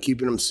up and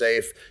keeping him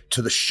safe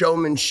to the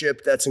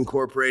showmanship that's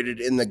incorporated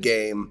in the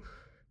game.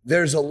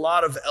 There's a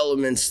lot of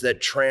elements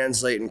that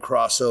translate and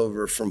cross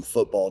over from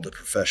football to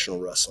professional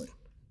wrestling.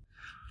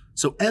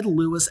 So Ed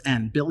Lewis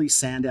and Billy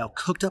Sandow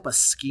cooked up a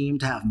scheme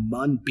to have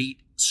Munn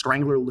beat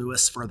Strangler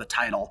Lewis for the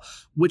title,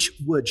 which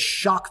would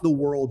shock the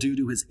world due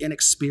to his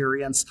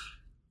inexperience,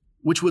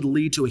 which would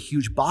lead to a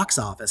huge box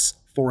office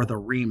for the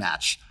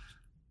rematch.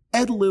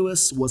 Ed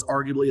Lewis was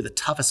arguably the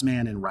toughest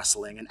man in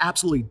wrestling and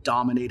absolutely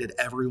dominated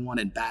everyone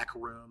in back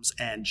rooms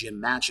and gym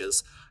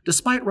matches.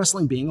 Despite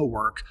wrestling being a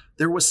work,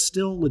 there was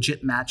still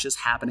legit matches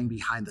happening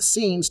behind the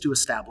scenes to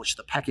establish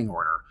the pecking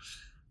order.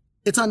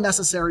 It's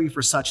unnecessary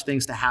for such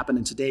things to happen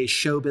in today's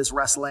showbiz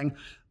wrestling,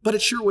 but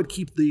it sure would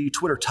keep the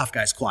Twitter tough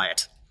guys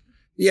quiet.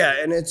 Yeah,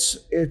 and it's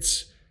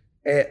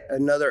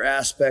another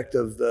aspect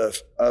of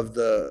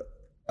the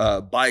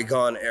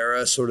bygone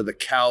era, sort of the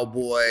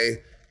cowboy,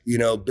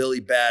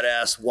 Billy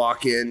Badass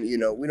walk in.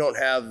 We don't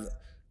have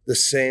the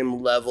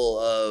same level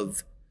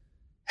of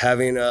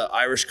having an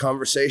Irish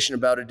conversation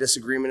about a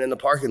disagreement in the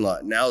parking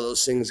lot. Now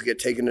those things get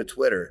taken to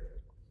Twitter.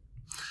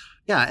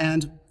 Yeah,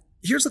 and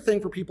here's the thing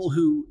for people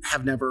who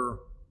have never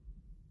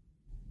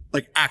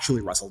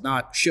actually wrestled,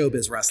 not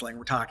showbiz wrestling.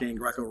 We're talking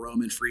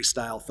Greco-Roman,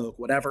 freestyle, folk,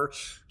 whatever,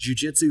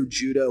 jiu-jitsu,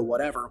 judo,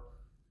 whatever.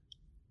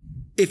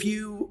 If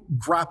you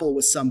grapple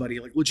with somebody,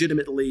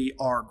 legitimately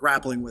are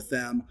grappling with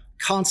them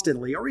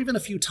constantly, or even a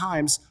few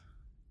times,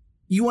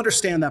 you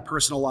understand that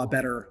person a lot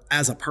better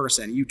as a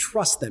person. You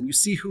trust them. You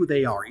see who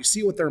they are. You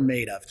see what they're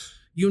made of.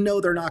 You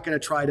know they're not going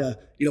to try to,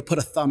 put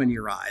a thumb in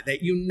your eye,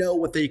 that you know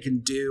what they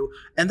can do.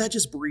 And that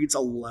just breeds a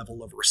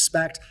level of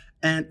respect.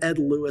 And Ed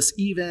Lewis,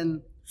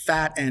 even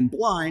fat and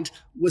blind,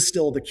 was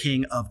still the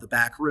king of the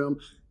back room.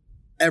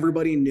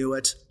 Everybody knew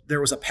it.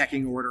 There was a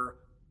pecking order.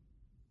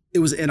 It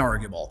was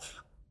inarguable.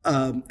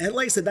 And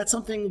like I said, that's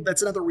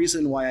another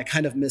reason why I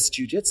kind of miss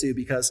jiu-jitsu,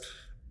 because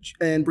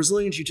in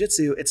Brazilian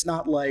jiu-jitsu, it's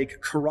not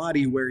like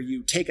karate where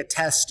you take a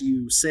test,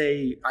 you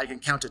say, I can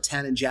count to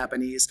 10 in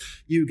Japanese,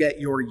 you get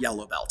your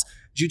yellow belt.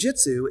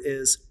 Jiu-jitsu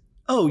is,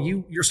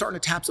 you're starting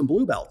to tap some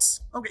blue belts.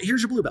 Okay,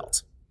 here's your blue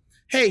belt.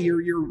 Hey,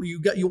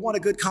 you won a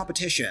good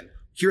competition.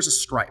 Here's a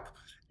stripe.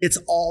 It's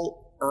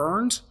all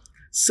earned.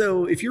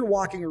 So if you're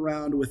walking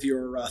around with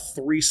your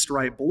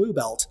 3-stripe blue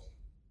belt,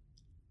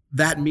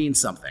 that means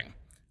something.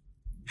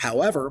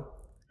 However,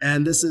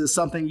 and this is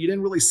something you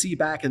didn't really see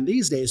back in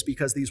these days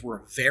because these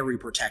were very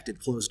protected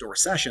closed-door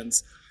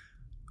sessions,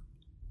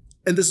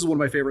 and this is one of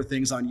my favorite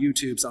things on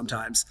YouTube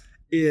sometimes,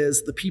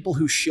 is the people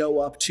who show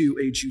up to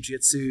a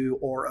jiu-jitsu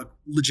or a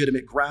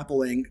legitimate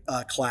grappling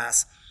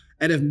class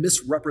and have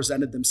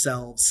misrepresented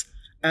themselves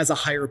as a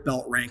higher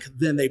belt rank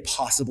than they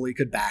possibly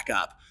could back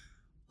up.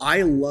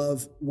 I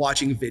love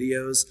watching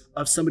videos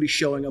of somebody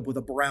showing up with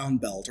a brown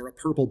belt or a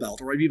purple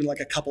belt, or even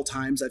a couple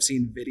times I've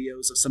seen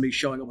videos of somebody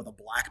showing up with a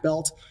black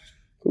belt.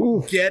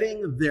 Ooh.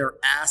 Getting their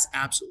ass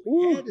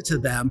absolutely handed to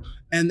them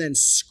and then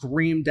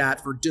screamed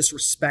at for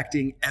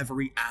disrespecting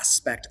every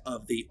aspect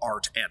of the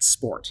art and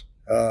sport.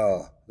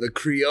 Oh, the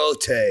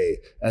criote,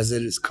 as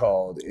it is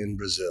called in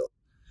Brazil.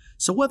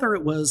 So whether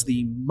it was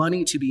the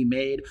money to be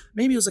made,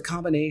 maybe it was a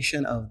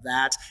combination of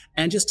that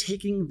and just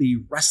taking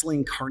the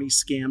wrestling carny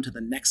scam to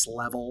the next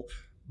level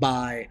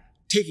by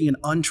taking an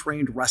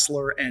untrained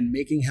wrestler and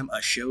making him a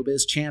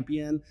showbiz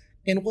champion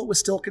in what was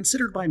still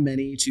considered by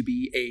many to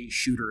be a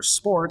shooter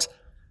sport,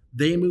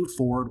 they moved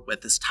forward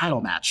with this title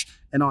match.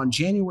 And on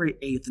January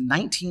 8th,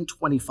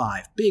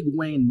 1925, Big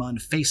Wayne Munn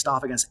faced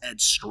off against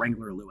Ed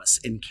Strangler Lewis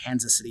in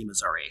Kansas City,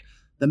 Missouri.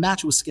 The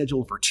match was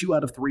scheduled for 2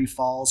 out of 3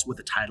 falls with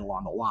the title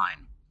on the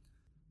line.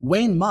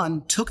 Wayne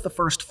Munn took the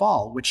first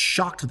fall, which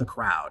shocked the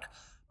crowd.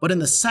 But in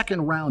the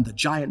second round, the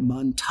giant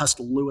Munn tossed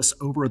Lewis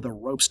over the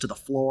ropes to the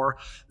floor.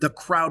 The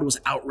crowd was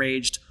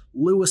outraged.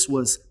 Lewis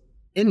was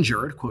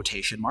injured,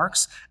 quotation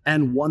marks,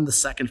 and won the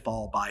second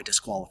fall by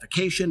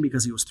disqualification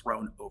because he was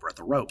thrown over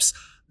the ropes.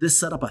 This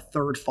set up a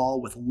third fall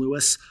with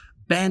Lewis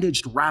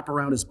bandaged wrap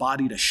around his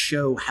body to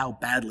show how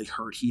badly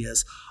hurt he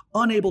is,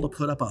 unable to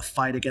put up a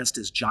fight against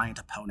his giant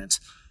opponent.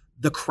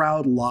 The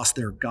crowd lost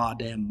their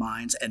goddamn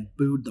minds and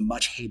booed the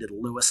much-hated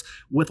Lewis,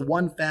 with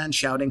one fan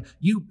shouting,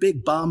 "You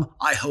big bum,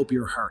 I hope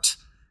you're hurt."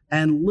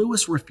 And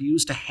Lewis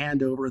refused to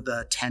hand over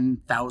the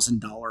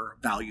 $10,000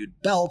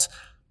 valued belt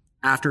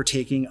after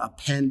taking a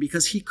pin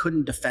because he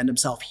couldn't defend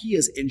himself. He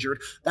is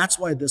injured. That's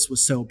why this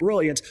was so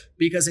brilliant,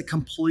 because it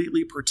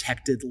completely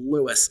protected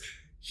Lewis.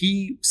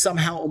 He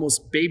somehow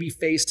almost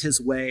baby-faced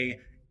his way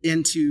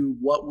into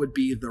what would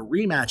be the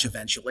rematch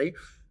eventually,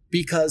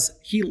 because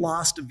he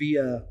lost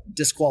via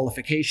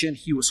disqualification.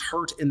 He was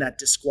hurt in that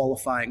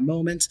disqualifying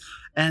moment,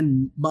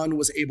 and Munn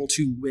was able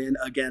to win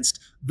against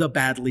the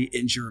badly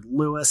injured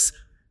Lewis.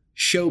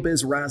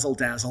 Showbiz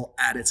razzle-dazzle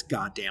at its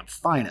goddamn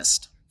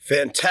finest.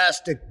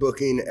 Fantastic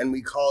booking, and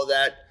we call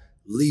that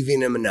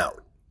leaving him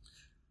out.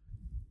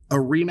 A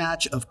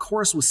rematch, of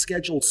course, was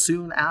scheduled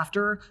soon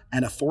after,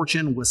 and a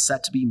fortune was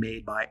set to be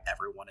made by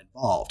everyone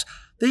involved.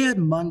 They had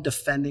Munn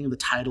defending the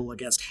title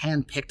against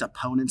hand-picked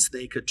opponents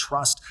they could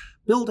trust,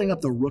 building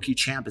up the rookie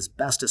champ as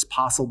best as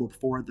possible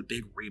before the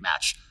big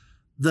rematch.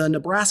 The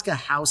Nebraska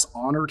House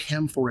honored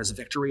him for his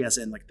victory, as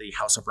in the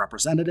House of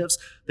Representatives.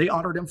 They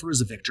honored him for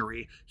his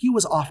victory. He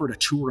was offered a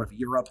tour of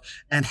Europe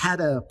and had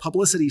a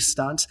publicity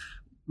stunt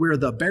where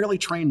the barely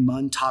trained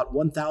Munn taught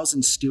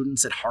 1,000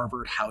 students at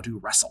Harvard how to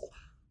wrestle.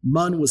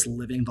 Munn was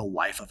living the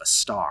life of a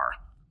star.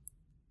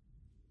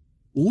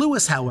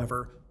 Lewis,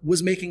 however,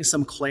 was making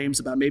some claims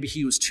about maybe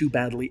he was too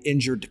badly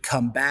injured to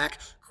come back.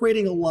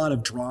 creating a lot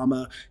of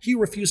drama. He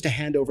refused to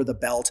hand over the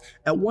belt.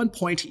 At one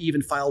point, he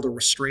even filed a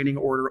restraining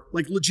order,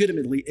 like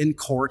legitimately in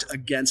court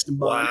against Munn.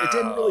 Wow. It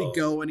didn't really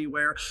go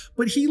anywhere,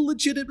 but he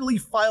legitimately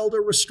filed a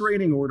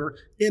restraining order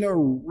in a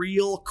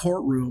real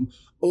courtroom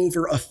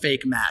over a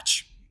fake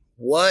match.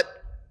 What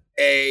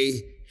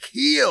a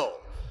heel.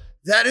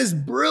 That is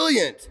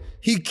brilliant.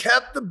 He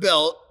kept the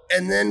belt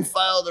and then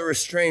filed a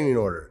restraining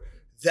order.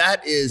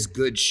 That is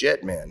good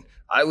shit, man.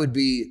 I would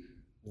be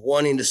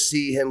wanting to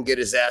see him get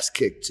his ass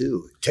kicked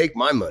too. Take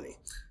my money.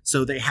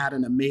 So they had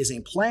an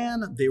amazing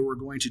plan. They were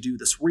going to do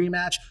this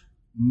rematch.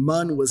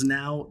 Munn was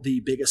now the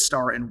biggest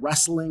star in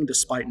wrestling,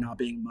 despite not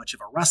being much of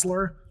a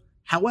wrestler.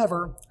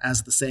 However,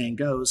 as the saying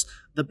goes,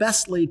 the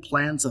best laid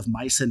plans of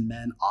mice and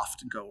men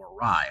often go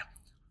awry.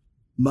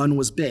 Munn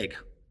was big,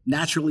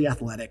 naturally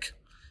athletic,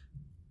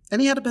 and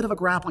he had a bit of a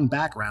grappling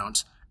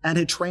background and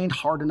had trained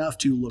hard enough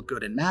to look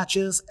good in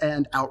matches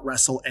and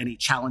out-wrestle any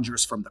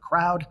challengers from the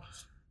crowd.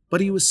 But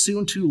he was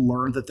soon to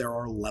learn that there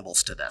are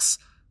levels to this.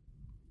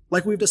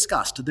 Like we've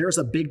discussed, there's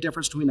a big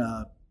difference between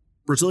a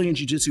Brazilian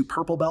Jiu-Jitsu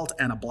purple belt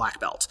and a black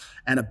belt,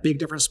 and a big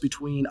difference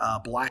between a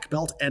black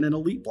belt and an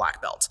elite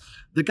black belt.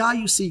 The guy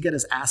you see get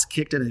his ass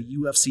kicked in a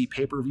UFC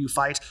pay-per-view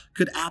fight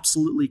could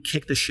absolutely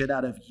kick the shit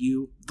out of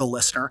you, the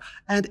listener,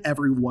 and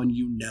everyone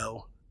you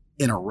know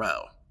in a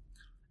row.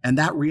 And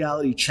that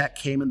reality check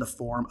came in the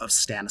form of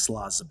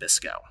Stanislaw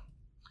Zbyszko.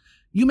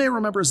 You may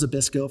remember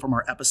Zbyszko from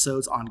our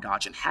episodes on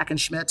Gotch and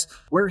Hackenschmidt,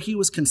 where he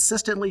was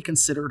consistently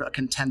considered a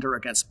contender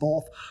against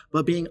both,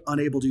 but being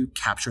unable to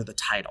capture the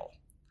title.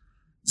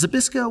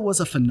 Zbyszko was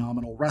a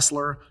phenomenal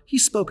wrestler. He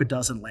spoke a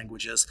dozen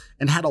languages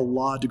and had a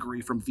law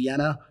degree from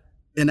Vienna.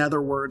 In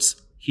other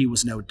words, he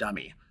was no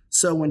dummy.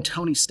 So when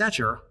Tony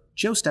Stetcher,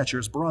 Joe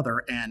Stetcher's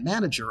brother and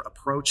manager,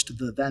 approached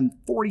the then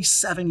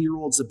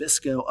 47-year-old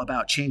Zbyszko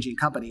about changing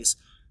companies,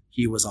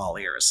 he was all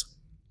ears.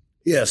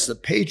 Yes, the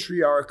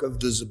patriarch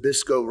of the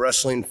Zbyszko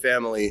wrestling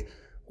family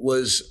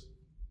was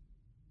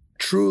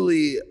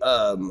truly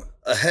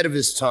ahead of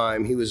his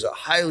time. He was a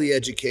highly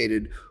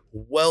educated,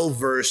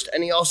 well-versed,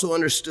 and he also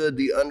understood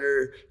the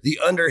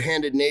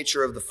underhanded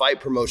nature of the fight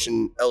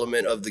promotion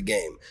element of the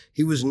game.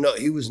 He was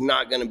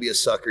not going to be a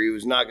sucker. He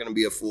was not going to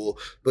be a fool,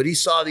 but he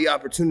saw the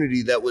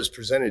opportunity that was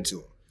presented to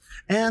him.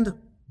 And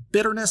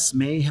bitterness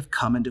may have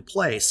come into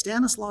play.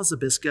 Stanislaw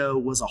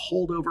Zbyszko was a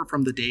holdover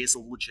from the days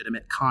of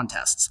legitimate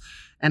contests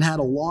and had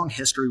a long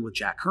history with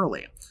Jack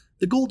Curley.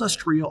 The Goldust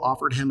Trio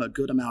offered him a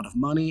good amount of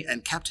money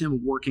and kept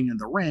him working in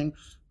the ring,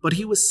 but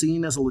he was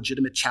seen as a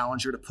legitimate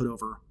challenger to put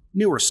over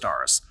newer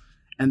stars,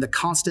 and the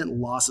constant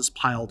losses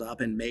piled up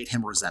and made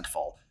him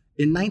resentful.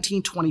 In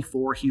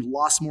 1924, he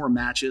lost more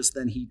matches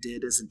than he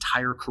did his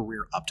entire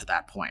career up to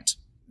that point.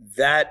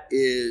 That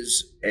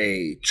is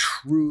a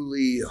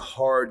truly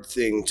hard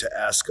thing to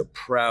ask a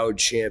proud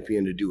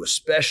champion to do,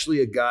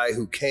 especially a guy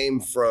who came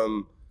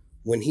from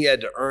when he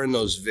had to earn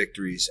those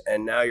victories,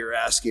 and now you're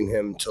asking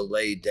him to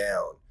lay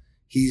down.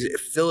 He's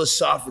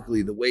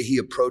philosophically, the way he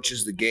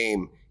approaches the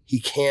game,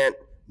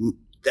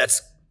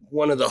 that's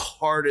one of the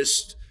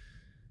hardest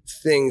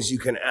things you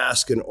can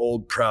ask an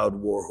old, proud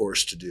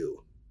warhorse to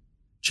do.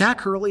 Jack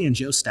Curley and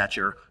Joe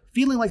Stetcher,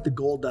 feeling like the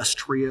Goldust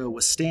Trio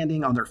was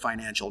standing on their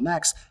financial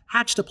necks,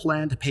 hatched a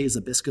plan to pay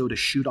Zbyszko to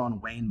shoot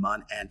on Wayne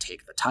Munn and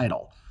take the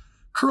title.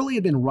 Curley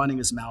had been running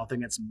his mouth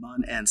against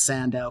Munn and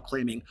Sandow,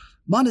 claiming,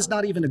 "Munn is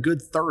not even a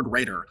good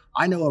third-rater.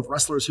 I know of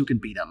wrestlers who can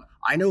beat him.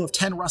 I know of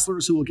 10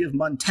 wrestlers who will give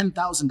Munn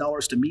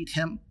 $10,000 to meet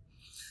him,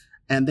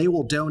 and they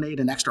will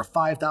donate an extra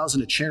 $5,000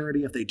 to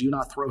charity if they do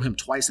not throw him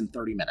twice in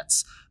 30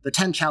 minutes. The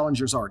 10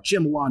 challengers are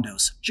Jim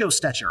Londos, Joe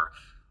Stetcher,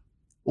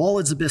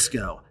 Wally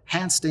Zbyszko,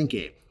 Hans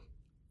Stinke,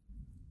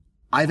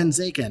 Ivan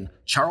Zakin,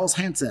 Charles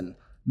Hansen,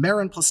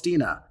 Marin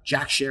Plastina,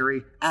 Jack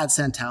Sherry, Ad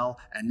Santel,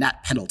 and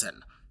Nat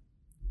Pendleton.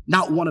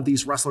 Not one of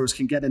these wrestlers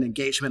can get an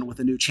engagement with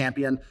a new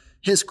champion.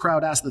 His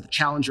crowd asked that the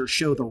challengers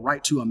show the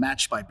right to a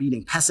match by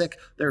beating Pesek.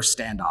 They're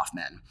standoff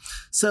men."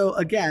 So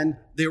again,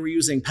 they were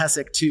using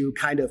Pesek to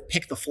kind of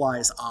pick the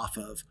flies off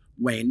of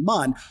Wayne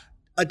Munn.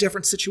 A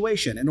different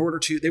situation.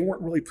 They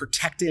weren't really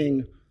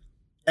protecting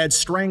Ed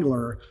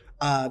Strangler.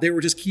 They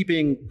were just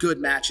keeping good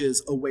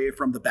matches away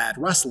from the bad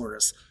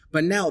wrestlers.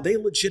 But now they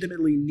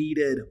legitimately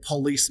needed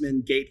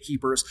policemen,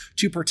 gatekeepers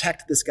to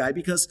protect this guy,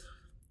 because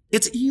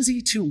it's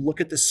easy to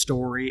look at this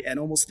story and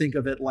almost think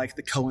of it like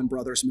the Coen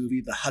Brothers movie,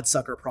 The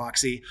Hudsucker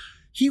Proxy.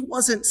 He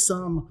wasn't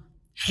some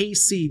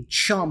hayseed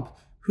chump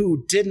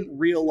who didn't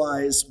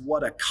realize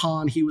what a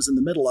con he was in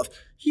the middle of.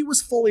 He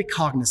was fully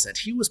cognizant.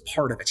 He was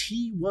part of it.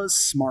 He was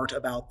smart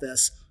about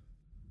this.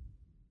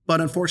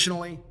 But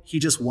unfortunately, he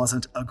just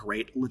wasn't a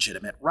great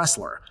legitimate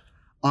wrestler.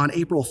 On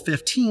April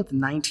 15th,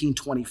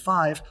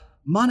 1925,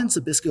 Munn and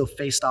Zbyszko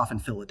faced off in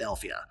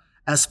Philadelphia.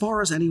 As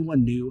far as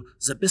anyone knew,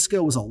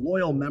 Zbyszko was a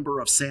loyal member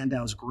of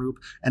Sandow's group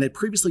and had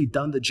previously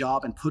done the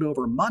job and put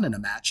over Munn in a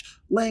match,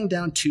 laying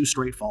down 2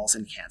 straight falls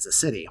in Kansas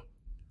City.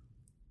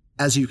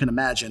 As you can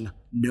imagine,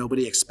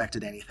 nobody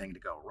expected anything to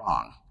go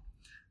wrong.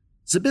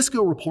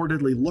 Zbyszko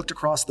reportedly looked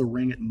across the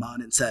ring at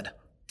Munn and said,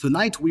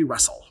 "Tonight we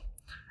wrestle,"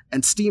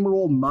 and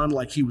steamrolled Munn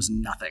like he was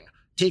nothing,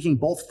 taking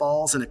both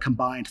falls in a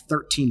combined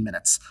 13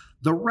 minutes.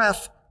 The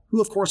ref, who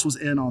of course was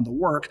in on the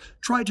work,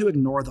 tried to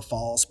ignore the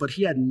falls, but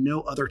he had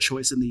no other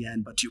choice in the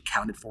end but to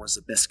count it for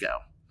Zbyszko.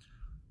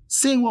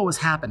 Seeing what was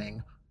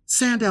happening,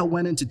 Sandow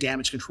went into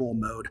damage control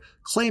mode,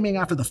 claiming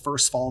after the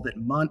first fall that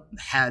Munn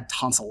had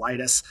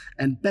tonsillitis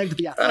and begged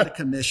the athletic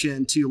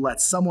commission to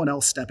let someone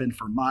else step in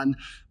for Munn,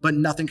 but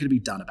nothing could be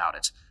done about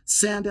it.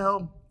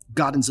 Sandow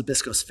got in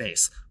Zbyszko's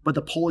face, but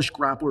the Polish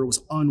grappler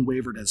was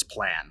unwavered in his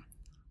plan.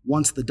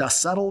 Once the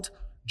dust settled,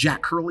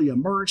 Jack Curley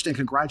emerged and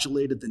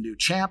congratulated the new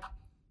champ.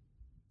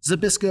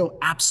 Zbyszko's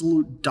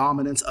absolute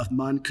dominance of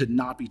Munn could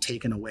not be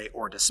taken away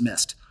or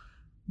dismissed.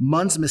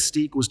 Munn's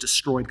mystique was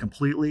destroyed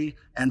completely,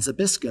 and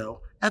Zbyszko,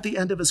 at the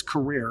end of his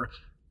career,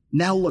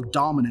 now looked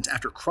dominant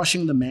after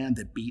crushing the man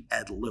that beat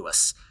Ed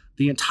Lewis.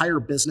 The entire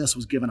business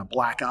was given a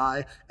black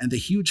eye, and the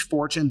huge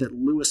fortune that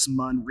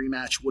Lewis-Munn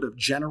rematch would have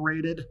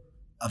generated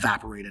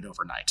evaporated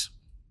overnight.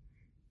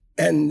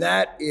 And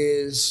that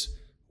is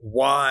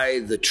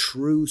why the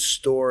true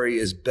story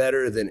is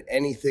better than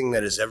anything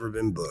that has ever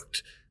been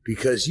booked.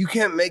 Because you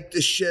can't make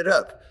this shit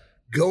up.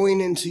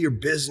 Going into your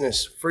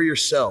business for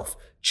yourself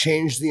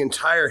changed the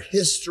entire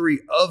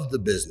history of the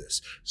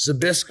business.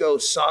 Zbyszko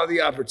saw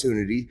the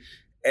opportunity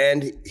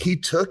and he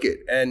took it.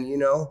 And, you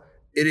know,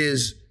 it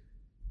is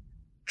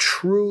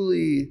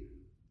truly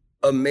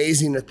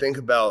amazing to think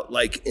about,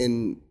 like,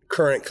 in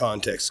current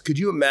context. Could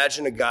you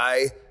imagine a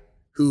guy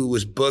who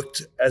was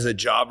booked as a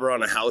jobber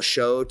on a house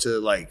show to,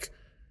 like,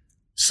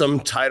 some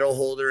title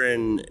holder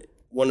in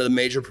one of the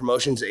major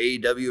promotions,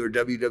 AEW or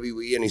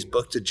WWE, and he's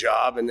booked a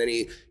job, and then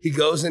he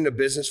goes into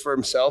business for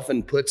himself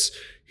and gets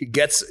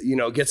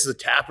the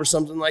tap or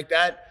something like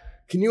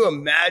that? Can you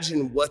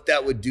imagine what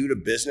that would do to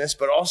business?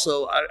 But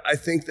also, I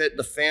think that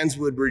the fans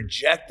would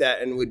reject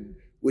that and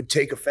would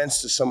take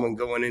offense to someone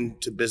going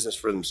into business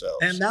for themselves.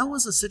 And that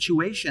was a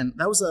situation,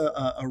 that was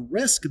a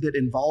risk that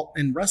involved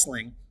in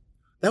wrestling.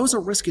 That was a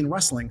risk in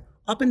wrestling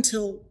up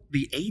until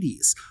the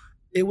 80s.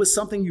 It was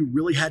something you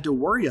really had to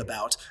worry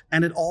about,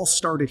 and it all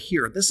started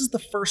here. This is the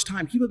first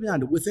time, keep in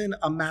mind, within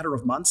a matter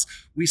of months,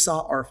 we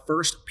saw our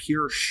first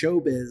pure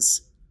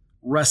showbiz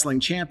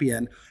wrestling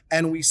champion,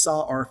 and we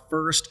saw our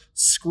first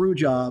screw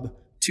job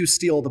to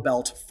steal the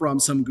belt from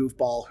some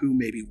goofball who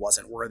maybe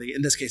wasn't worthy.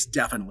 In this case,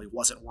 definitely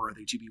wasn't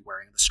worthy to be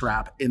wearing the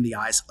strap in the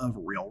eyes of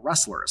real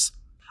wrestlers.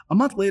 A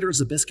month later,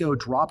 Zbyszko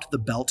dropped the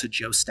belt to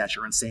Joe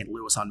Stecher in St.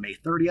 Louis on May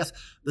 30th,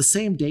 the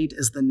same date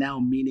as the now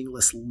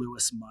meaningless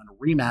Lewis-Munn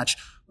rematch,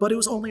 but it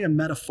was only a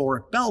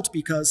metaphoric belt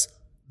because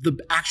the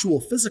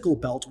actual physical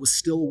belt was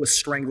still with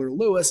Strangler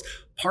Lewis.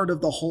 Part of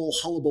the whole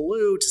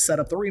hullabaloo to set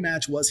up the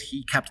rematch was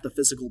he kept the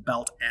physical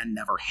belt and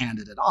never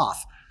handed it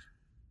off.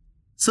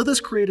 So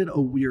this created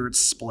a weird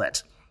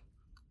split.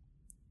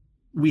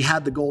 We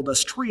had the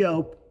Goldust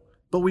Trio,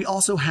 but we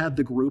also had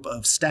the group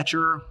of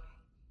Stecher,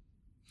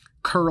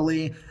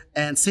 Curley,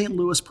 and St.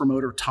 Louis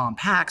promoter Tom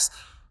Pax,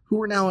 who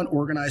were now an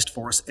organized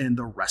force in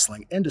the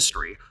wrestling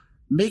industry.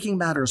 Making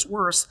matters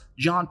worse,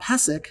 John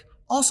Pesek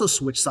also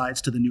switched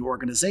sides to the new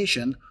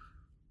organization.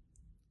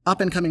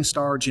 Up-and-coming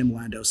star Jim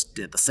Landos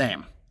did the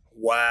same.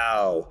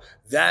 Wow,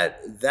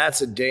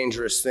 that's a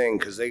dangerous thing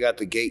because they got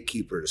the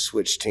gatekeeper to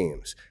switch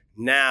teams.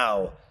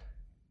 Now,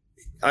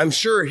 I'm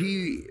sure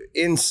he's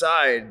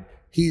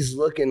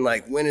looking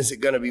like, when is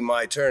it going to be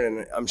my turn?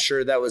 And I'm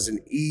sure that was an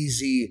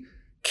easy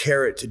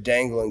carrot to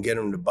dangle and get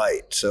him to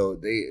bite. So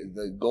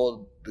the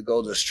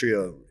Goldust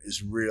Trio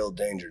is real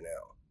danger now.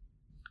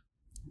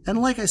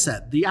 And like I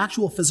said, the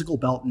actual physical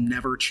belt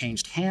never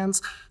changed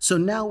hands, so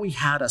now we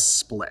had a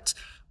split.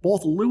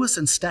 Both Lewis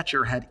and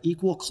Stecher had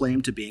equal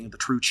claim to being the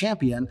true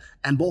champion,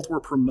 and both were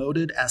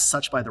promoted as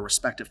such by their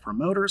respective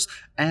promoters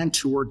and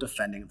toured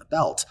defending the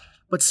belt.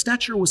 But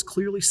Stecher was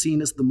clearly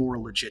seen as the more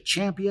legit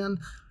champion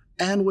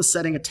and was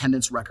setting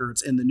attendance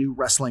records in the new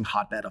wrestling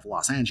hotbed of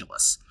Los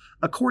Angeles.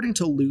 According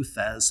to Lou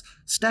Thez,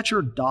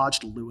 Stecher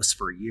dodged Lewis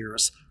for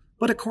years,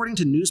 but according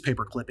to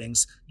newspaper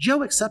clippings,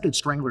 Joe accepted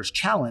Strangler's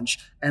challenge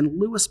and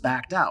Lewis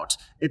backed out.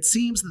 It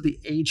seems that the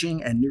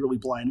aging and nearly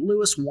blind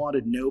Lewis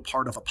wanted no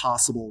part of a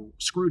possible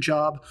screw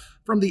job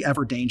from the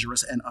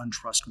ever-dangerous and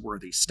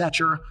untrustworthy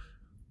Stecher.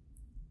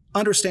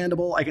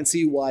 Understandable, I can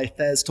see why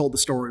Thez told the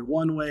story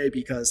one way,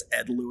 because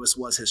Ed Lewis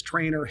was his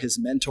trainer, his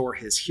mentor,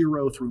 his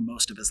hero through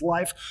most of his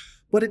life,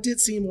 but it did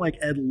seem like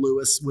Ed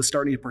Lewis was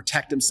starting to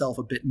protect himself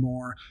a bit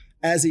more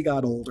as he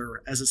got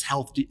older, as his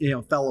health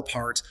fell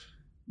apart,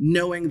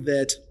 knowing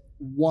that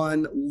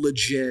one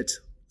legit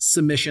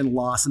submission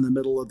loss in the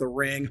middle of the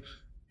ring,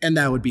 and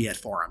that would be it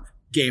for him.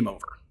 Game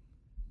over.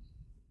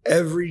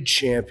 Every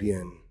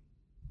champion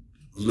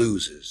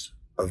loses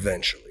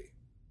eventually,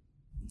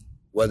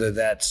 whether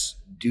that's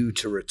due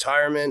to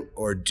retirement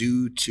or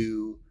due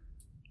to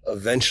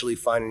eventually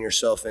finding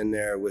yourself in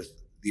there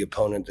with the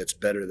opponent that's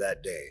better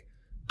that day.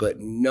 But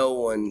no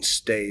one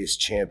stays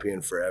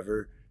champion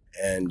forever,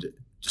 and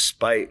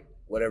despite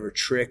whatever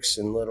tricks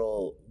and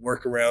little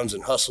workarounds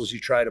and hustles you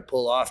try to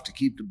pull off to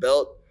keep the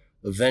belt,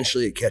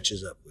 eventually it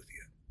catches up with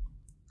you.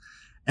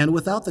 And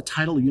without the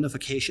title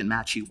unification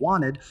match he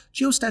wanted,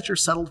 Joe Stecher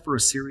settled for a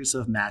series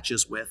of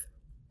matches with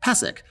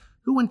Pesek,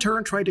 who in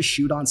turn tried to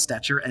shoot on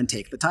Stetcher and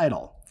take the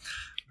title.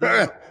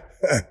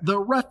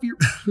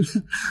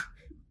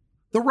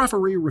 The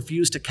referee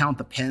refused to count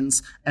the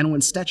pins, and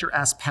when Stetcher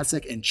asked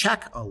Pesek in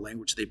Czech, a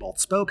language they both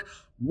spoke,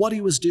 what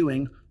he was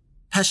doing,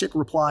 Pesek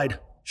replied,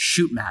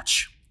 "Shoot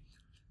match."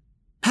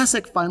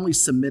 Pesek finally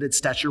submitted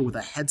Stetcher with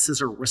a head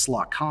scissor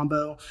wristlock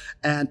combo,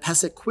 and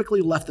Pesek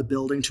quickly left the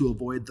building to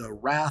avoid the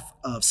wrath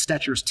of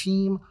Stetcher's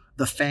team,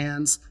 the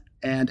fans,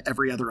 and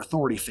every other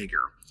authority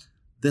figure.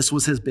 This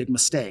was his big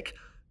mistake,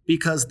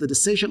 because the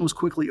decision was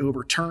quickly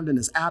overturned in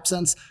his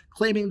absence,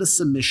 claiming the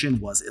submission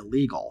was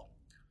illegal.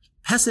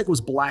 Pesek was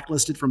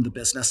blacklisted from the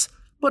business,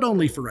 but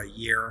only for a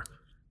year.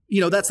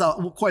 That's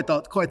quite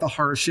the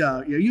harsh.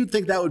 You'd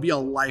think that would be a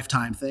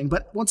lifetime thing,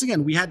 but once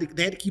again, they had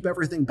to keep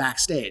everything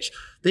backstage.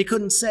 They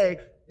couldn't say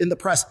in the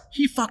press,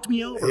 "He fucked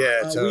me over.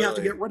 Totally. We have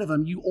to get rid of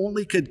him." You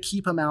only could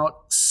keep him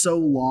out so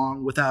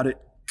long without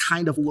it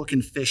kind of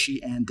looking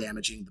fishy and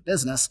damaging the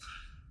business.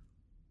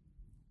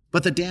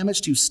 But the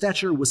damage to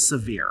Stetcher was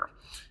severe.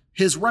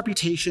 His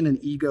reputation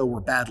and ego were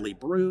badly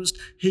bruised.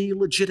 He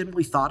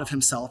legitimately thought of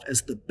himself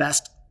as the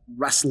best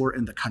wrestler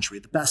in the country,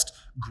 the best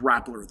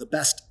grappler, the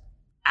best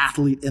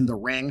athlete in the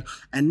ring,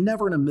 and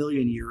never in a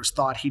million years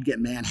thought he'd get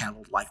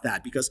manhandled like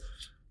that. Because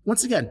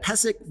once again,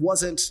 Pesek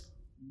wasn't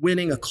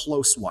winning a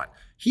close one.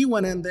 He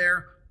went in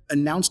there,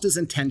 announced his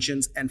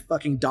intentions, and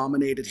fucking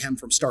dominated him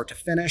from start to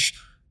finish.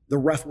 The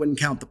ref wouldn't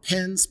count the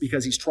pins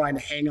because he's trying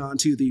to hang on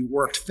to the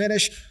worked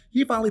finish.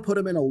 He finally put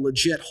him in a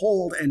legit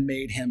hold and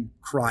made him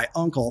cry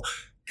uncle.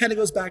 Kind of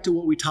goes back to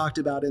what we talked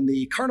about in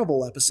the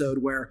Carnival episode,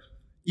 where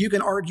you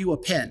can argue a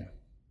pin,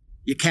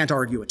 you can't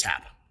argue a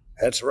tap.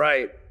 That's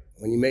right.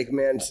 When you make a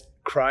man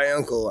cry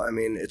uncle,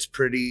 it's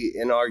pretty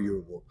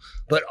inarguable.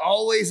 But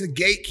always a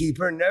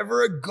gatekeeper,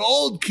 never a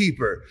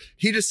goalkeeper.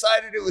 He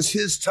decided it was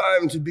his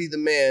time to be the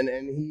man,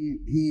 and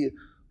he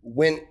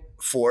went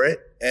for it.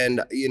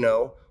 And,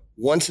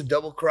 once a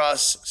double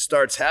cross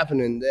starts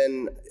happening,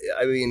 then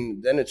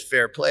it's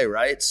fair play,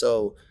 right?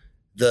 So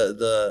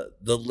the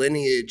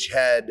lineage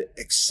had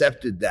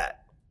accepted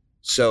that.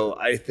 So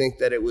I think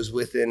that it was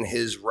within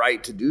his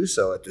right to do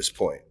so at this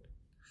point.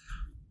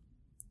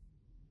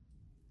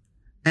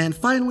 And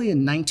finally,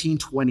 in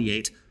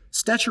 1928,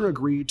 Stetcher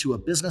agreed to a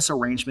business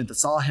arrangement that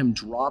saw him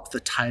drop the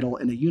title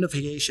in a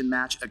unification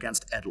match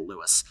against Ed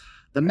Lewis.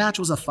 The match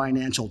was a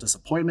financial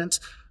disappointment.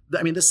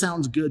 This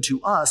sounds good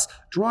to us,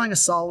 drawing a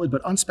solid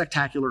but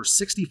unspectacular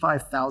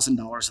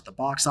 $65,000 at the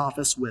box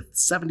office with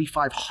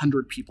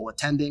 7,500 people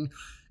attending,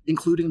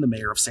 including the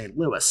mayor of St.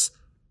 Louis.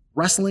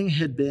 Wrestling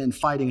had been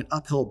fighting an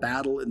uphill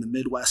battle in the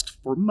Midwest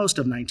for most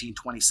of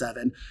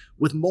 1927,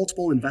 with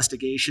multiple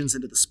investigations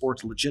into the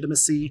sport's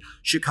legitimacy.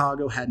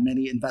 Chicago had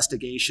many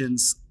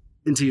investigations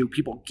into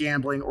people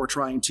gambling or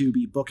trying to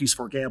be bookies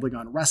for gambling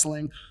on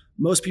wrestling.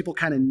 Most people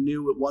kind of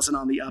knew it wasn't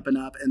on the up and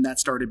up, and that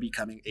started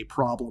becoming a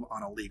problem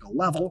on a legal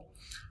level.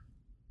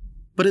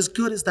 But as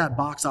good as that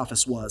box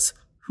office was,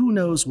 who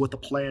knows what the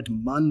planned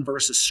Munn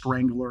versus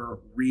Strangler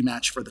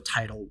rematch for the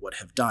title would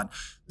have done.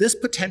 This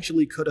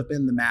potentially could have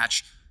been the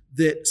match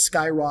that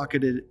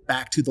skyrocketed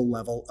back to the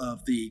level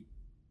of the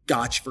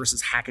Gotch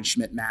versus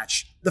Hackenschmidt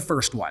match, the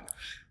first one.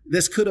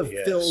 This could have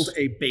filled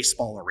a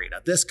baseball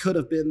arena. This could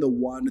have been the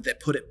one that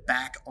put it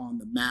back on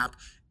the map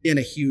in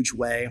a huge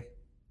way.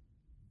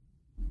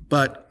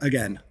 But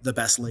again, the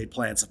best laid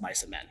plans of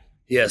mice and men.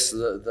 Yes,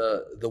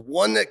 the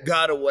one that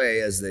got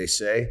away, as they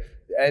say.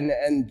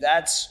 And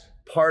that's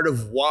part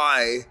of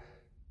why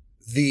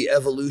the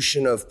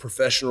evolution of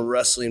professional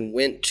wrestling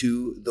went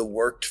to the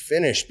worked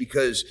finish,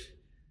 because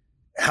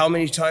how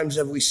many times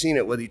have we seen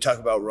it? Whether you talk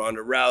about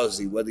Ronda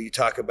Rousey, whether you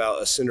talk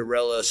about a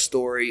Cinderella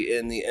story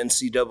in the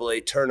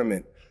NCAA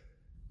tournament,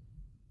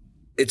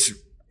 it's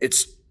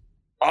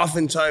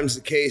oftentimes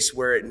the case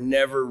where it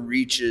never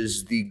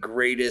reaches the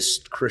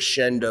greatest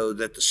crescendo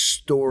that the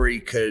story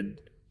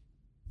could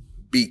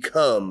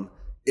become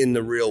in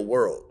the real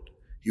world.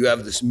 You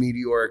have this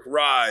meteoric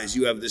rise,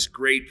 you have this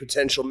great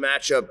potential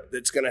matchup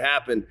that's going to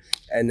happen,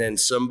 and then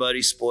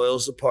somebody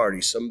spoils the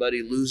party.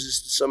 Somebody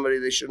loses to somebody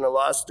they shouldn't have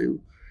lost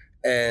to.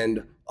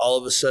 And all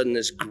of a sudden,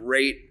 this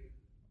great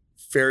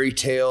fairy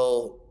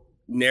tale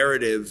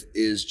narrative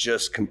is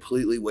just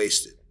completely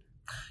wasted.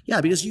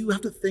 Yeah, because you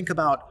have to think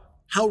about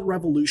how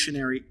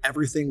revolutionary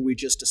everything we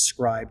just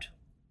described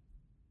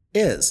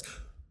is.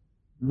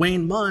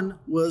 Wayne Munn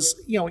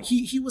was,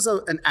 he was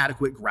an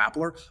adequate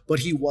grappler, but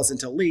he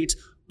wasn't elite.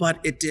 But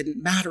it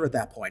didn't matter at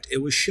that point.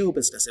 It was show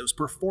business. It was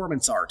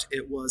performance art.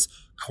 It was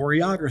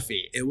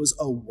choreography. It was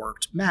a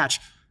worked match.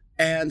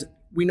 And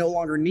we no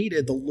longer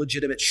needed the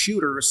legitimate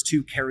shooters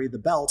to carry the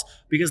belt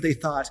because they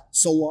thought,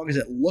 so long as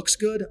it looks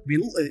good.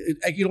 You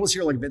almost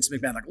hear like Vince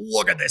McMahon, like,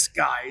 look at this,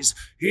 guys.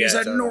 He's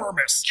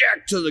enormous.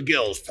 Jack to the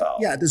gills, pal.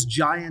 Yeah, this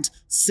giant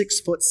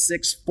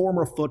 6'6"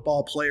 former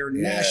football player,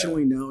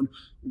 nationally known,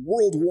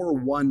 World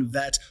War I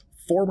vet,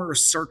 former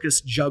circus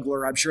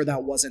juggler. I'm sure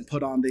that wasn't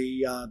put on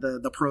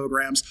the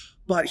programs,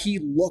 but he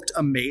looked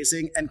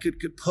amazing and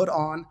could put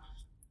on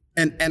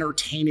an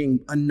entertaining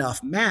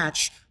enough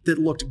match that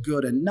looked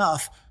good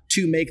enough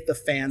to make the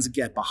fans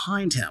get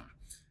behind him.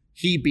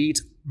 He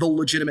beat the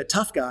legitimate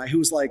tough guy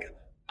who's like,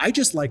 I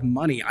just like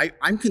money.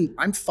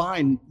 I'm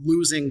fine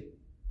losing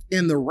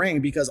in the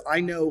ring because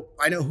I know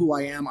who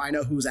I am. I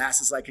know whose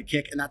asses I could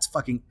kick, and that's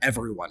fucking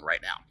everyone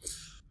right now.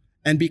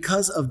 And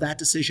because of that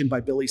decision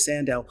by Billy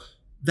Sandow,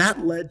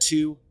 that led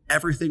to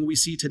everything we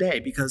see today.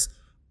 Because,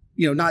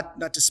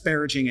 not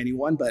disparaging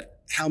anyone, but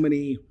how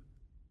many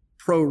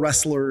pro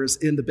wrestlers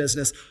in the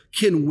business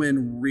can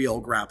win real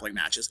grappling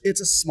matches?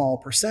 It's a small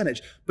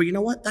percentage, but you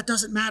know what? That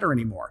doesn't matter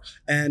anymore.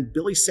 And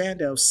Billy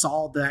Sandow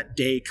saw that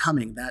day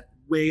coming, that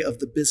way of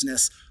the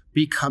business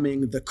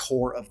becoming the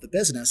core of the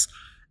business.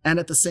 And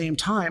at the same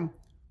time,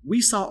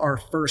 we saw our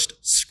first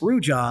screw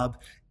job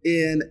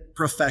in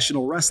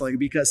professional wrestling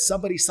because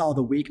somebody saw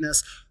the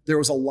weakness. There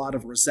was a lot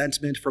of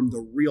resentment from the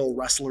real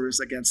wrestlers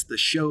against the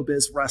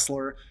showbiz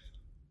wrestler.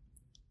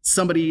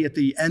 Somebody at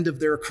the end of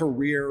their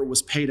career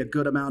was paid a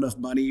good amount of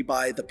money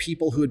by the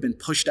people who had been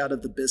pushed out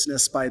of the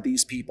business by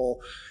these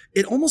people.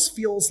 It almost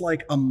feels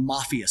like a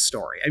mafia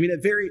story. I mean,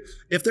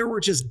 if there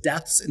were just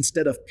deaths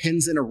instead of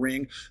pins in a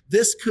ring,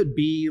 this could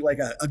be like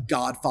a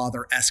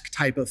Godfather-esque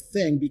type of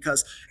thing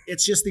because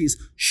it's just these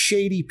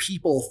shady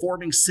people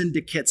forming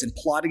syndicates and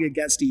plotting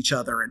against each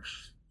other and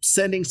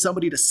sending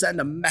somebody to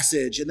send a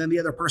message, and then the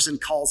other person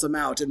calls them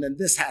out, and then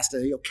this has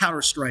to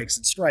counter strikes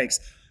and strikes.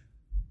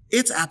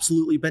 It's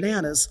absolutely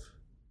bananas,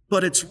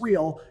 but it's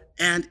real,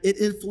 and it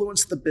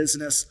influenced the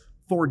business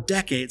for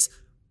decades.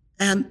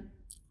 And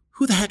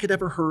who the heck had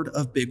ever heard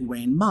of Big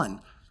Wayne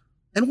Munn?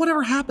 And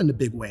whatever happened to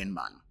Big Wayne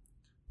Munn?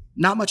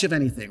 Not much of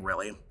anything,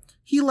 really.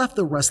 He left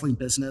the wrestling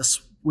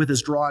business with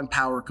his drawing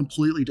power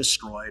completely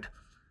destroyed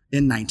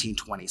in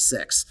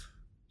 1926.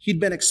 He'd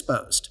been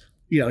exposed.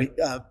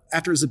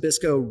 After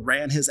Zbyszko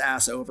ran his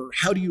ass over,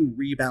 how do you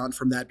rebound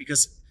from that?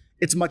 Because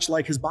it's much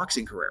like his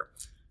boxing career.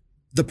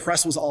 The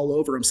press was all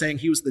over him saying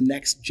he was the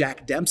next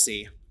Jack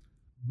Dempsey.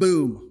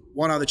 Boom,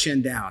 one on the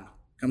chin down.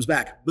 Comes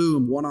back,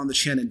 boom, one on the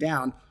chin and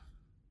down.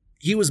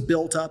 He was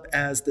built up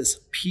as this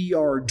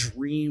PR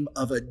dream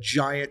of a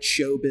giant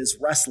showbiz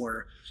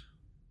wrestler,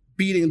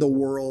 beating the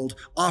world,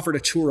 offered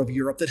a tour of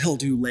Europe that he'll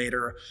do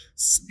later.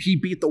 He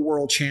beat the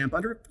world champ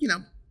under,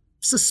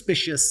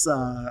 suspicious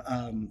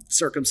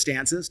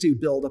circumstances to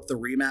build up the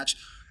rematch.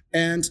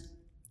 And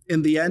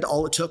in the end,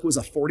 all it took was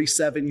a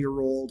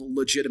 47-year-old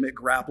legitimate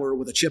grappler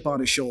with a chip on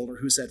his shoulder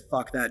who said,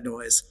 fuck that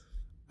noise.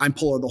 I'm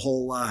pulling the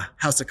whole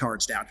house of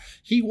cards down.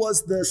 He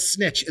was the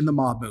snitch in the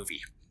Mob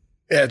movie.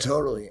 Yeah,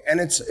 totally. And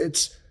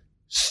it's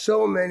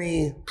so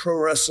many pro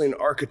wrestling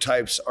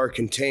archetypes are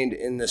contained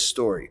in this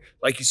story.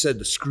 Like you said,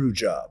 the screw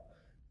job,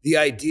 the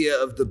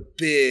idea of the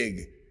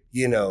big,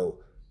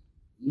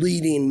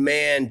 leading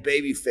man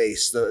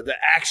babyface, the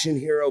action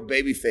hero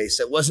babyface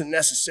that wasn't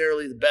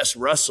necessarily the best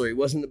wrestler. He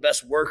wasn't the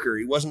best worker.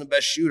 He wasn't the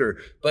best shooter,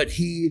 but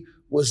he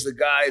was the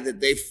guy that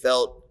they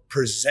felt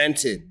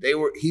presented.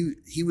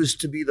 He was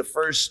to be the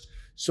first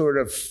sort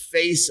of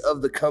face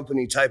of the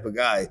company type of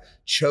guy,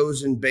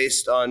 chosen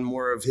based on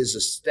more of his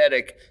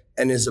aesthetic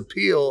and his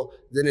appeal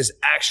than his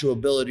actual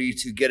ability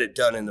to get it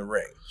done in the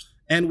ring.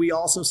 And we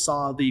also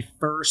saw the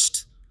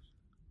first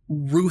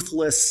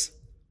ruthless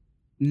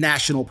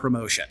national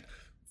promotion.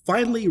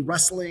 Finally,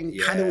 wrestling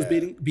kind of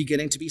was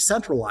beginning to be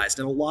centralized,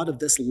 and a lot of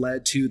this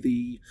led to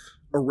the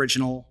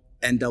original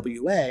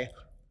NWA.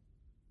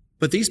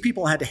 But these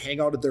people had to hang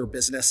out of their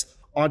business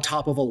on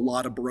top of a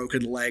lot of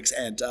broken legs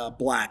and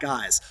black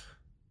eyes.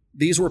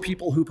 These were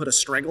people who put a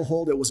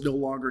stranglehold. It was no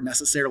longer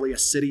necessarily a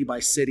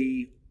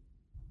city-by-city,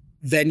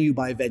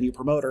 venue-by-venue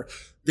promoter.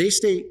 They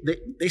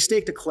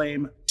staked a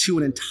claim to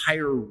an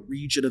entire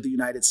region of the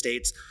United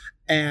States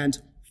and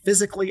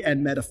physically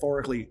and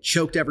metaphorically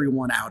choked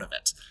everyone out of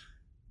it.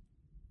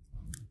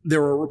 There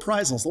were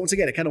reprisals. Once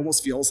again, it kind of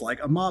almost feels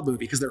like a mob movie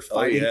because they're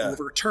fighting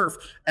over turf.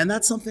 And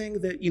that's something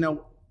that,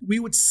 we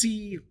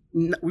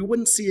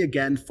wouldn't see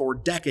again for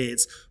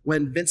decades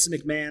when Vince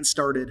McMahon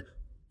started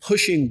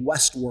pushing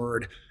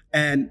westward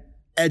and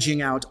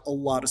edging out a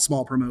lot of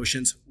small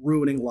promotions,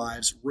 ruining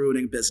lives,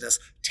 ruining business,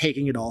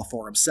 taking it all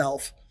for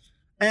himself.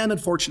 And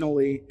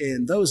unfortunately,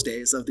 in those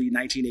days of the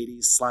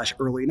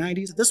 1980s/early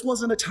 90s, this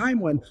wasn't a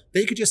time when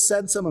they could just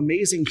send some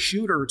amazing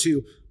shooter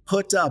to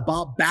put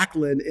Bob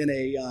Backlund in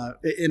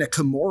a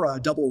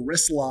Kimura double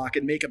wrist lock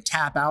and make him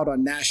tap out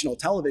on national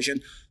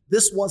television.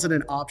 This wasn't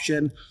an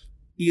option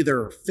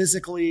either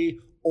physically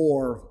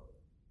or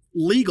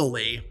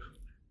legally,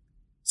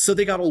 so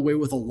they got away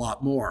with a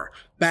lot more.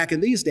 Back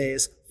in these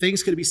days,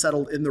 things could be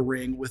settled in the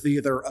ring with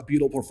either a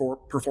beautiful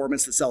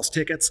performance that sells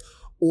tickets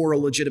or a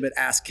legitimate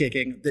ass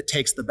kicking that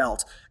takes the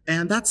belt.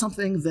 And that's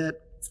something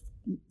that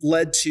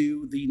led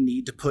to the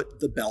need to put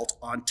the belt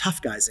on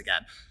tough guys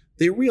again.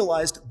 They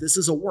realized this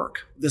is a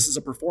work, this is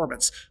a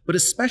performance, but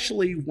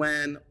especially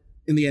when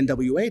in the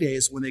NWA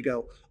days, when they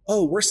go,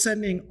 oh, we're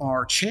sending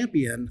our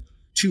champion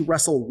to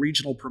wrestle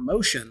regional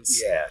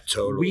promotions. Yeah,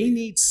 totally. We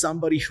need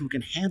somebody who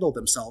can handle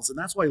themselves. And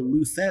that's why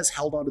Lou Thesz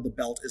held onto the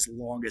belt as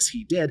long as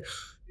he did,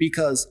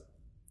 because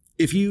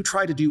if you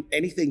try to do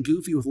anything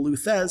goofy with Lou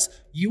Thesz,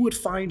 you would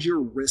find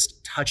your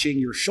wrist touching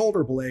your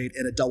shoulder blade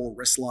in a double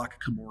wrist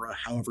lock, Kimura,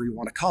 however you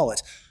want to call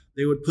it.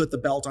 They would put the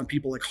belt on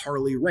people like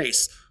Harley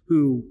Race,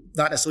 who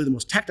not necessarily the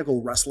most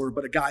technical wrestler,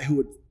 but a guy who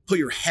would put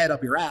your head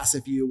up your ass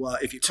if you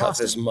crossed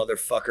Toughest him.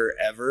 motherfucker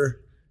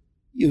ever.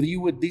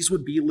 These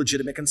would be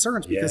legitimate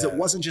concerns because it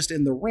wasn't just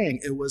in the ring.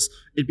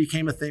 It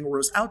became a thing where it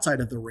was outside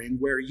of the ring,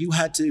 where you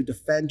had to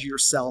defend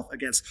yourself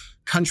against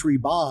Country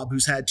Bob,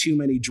 who's had too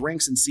many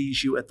drinks and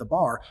sees you at the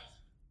bar.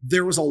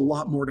 There was a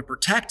lot more to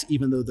protect,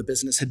 even though the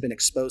business had been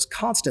exposed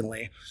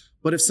constantly.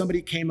 But if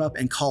somebody came up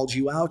and called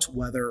you out,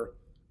 whether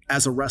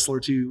as a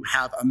wrestler to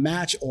have a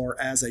match or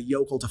as a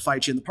yokel to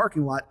fight you in the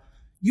parking lot,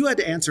 you had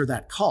to answer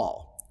that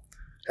call.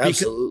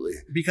 Absolutely.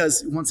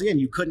 Because once again,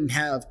 you couldn't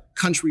have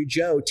Country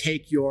Joe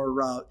take the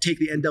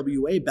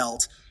NWA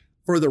belt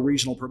for the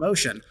regional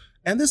promotion.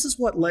 And this is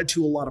what led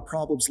to a lot of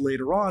problems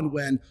later on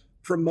when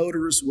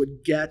promoters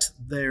would get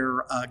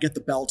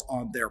the belt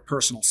on their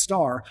personal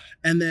star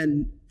and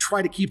then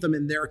try to keep them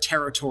in their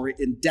territory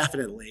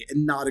indefinitely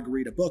and not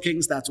agree to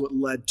bookings. That's what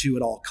led to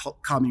it all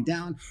calming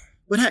down.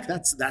 But heck,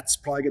 that's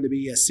probably going to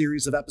be a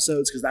series of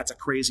episodes because that's a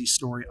crazy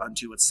story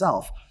unto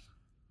itself.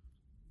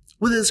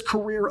 With his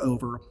career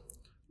over,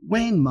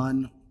 Wayne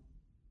Munn,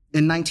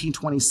 in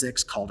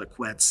 1926, called it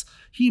quits.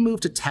 He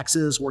moved to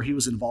Texas, where he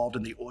was involved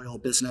in the oil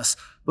business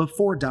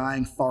before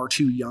dying far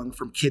too young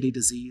from kidney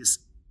disease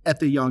at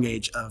the young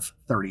age of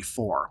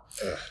 34.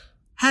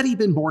 Had he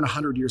been born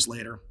 100 years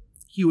later,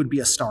 he would be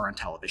a star on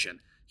television.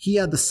 He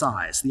had the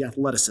size, the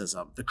athleticism,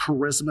 the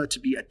charisma to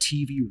be a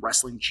TV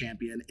wrestling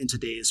champion in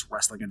today's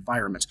wrestling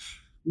environment.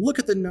 Look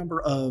at the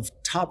number of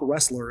top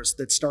wrestlers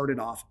that started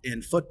off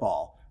in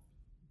football.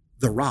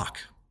 The Rock,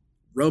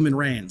 Roman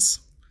Reigns.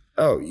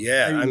 Oh,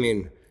 yeah. I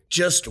mean,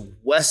 just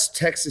West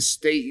Texas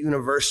State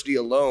University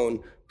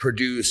alone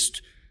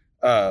produced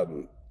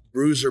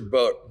Bruiser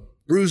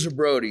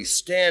Brody,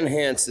 Stan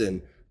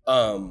Hansen,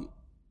 the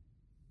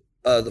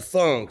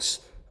Funks.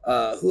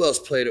 Who else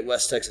played at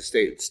West Texas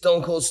State?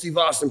 Stone Cold Steve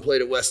Austin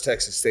played at West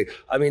Texas State.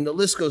 I mean, the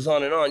list goes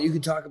on and on. You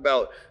could talk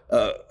about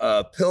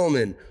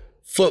Pillman,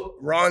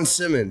 Ron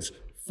Simmons.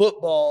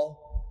 Football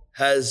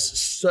has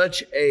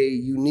such a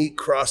unique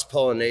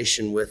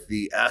cross-pollination with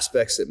the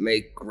aspects that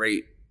make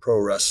great pro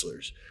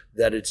wrestlers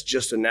that it's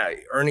just from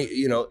the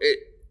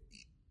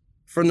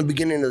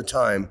beginning of the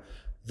time,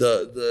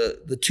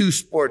 the two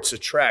sports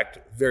attract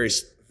very,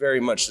 very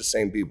much the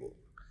same people.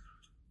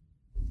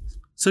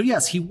 So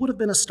yes, he would have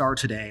been a star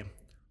today,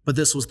 but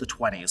this was the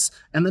 20s.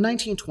 And the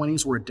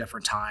 1920s were a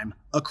different time,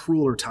 a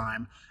crueler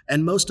time,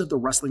 and most of the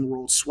wrestling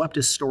world swept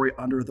his story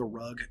under the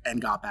rug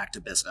and got back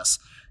to business,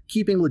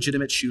 keeping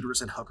legitimate shooters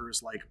and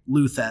hookers like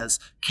Lou Thesz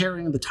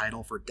carrying the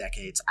title for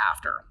decades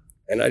after.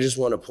 And I just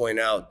want to point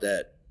out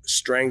that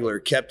Strangler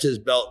kept his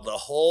belt the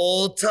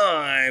whole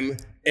time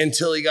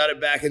until he got it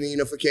back in the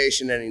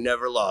unification, and he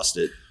never lost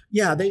it.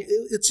 Yeah,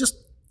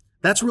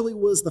 that's really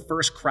was the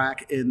first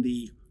crack in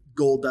the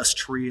Goldust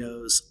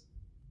Trio's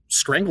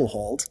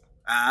stranglehold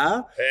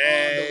on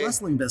the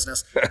wrestling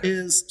business.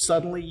 Is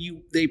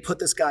suddenly they put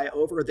this guy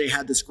over, they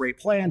had this great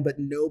plan, but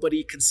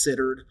nobody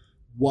considered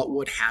what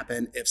would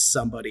happen if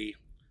somebody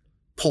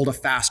pulled a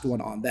fast one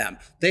on them.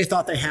 They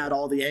thought they had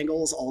all the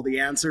angles, all the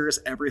answers,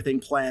 everything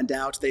planned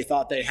out. They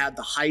thought they had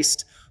the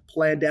heist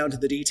planned down to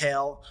the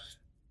detail.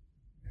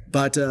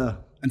 But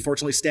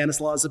unfortunately,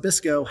 Stanislaw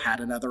Zbyszko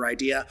had another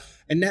idea.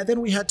 And then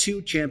we had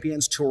two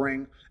champions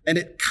touring, and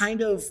it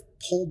kind of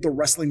pulled the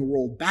wrestling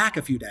world back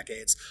a few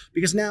decades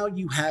because now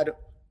you had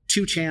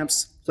two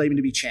champs claiming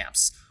to be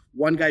champs.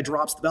 One guy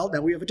drops the belt,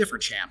 now we have a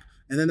different champ.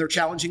 And then they're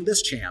challenging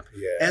this champ.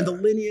 Yeah. And the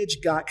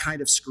lineage got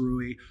kind of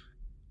screwy.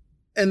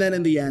 And then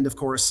in the end, of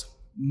course,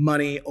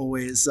 money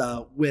always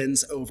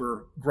wins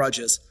over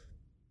grudges.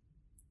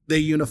 They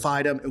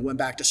unified them and went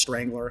back to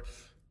Strangler,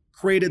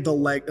 created the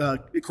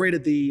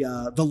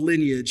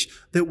lineage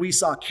that we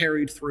saw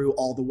carried through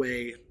all the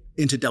way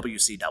into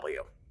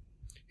WCW.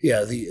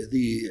 Yeah,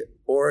 the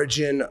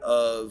origin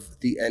of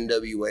the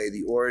NWA,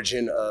 the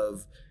origin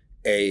of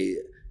a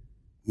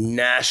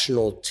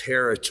national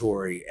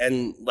territory,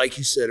 and like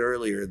you said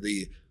earlier,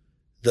 the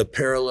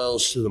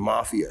parallels to the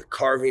mafia,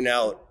 carving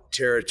out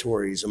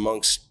territories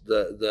amongst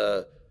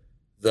the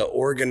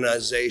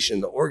organization,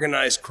 the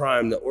organized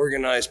crime, the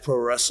organized pro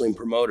wrestling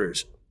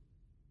promoters.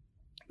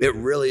 It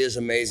really is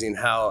amazing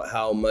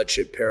how much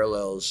it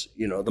parallels,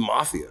 the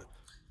mafia.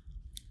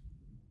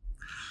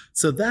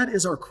 So that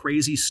is our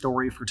crazy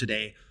story for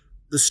today,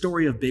 the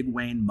story of Big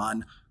Wayne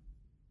Munn.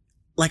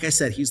 Like I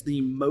said, he's the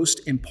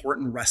most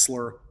important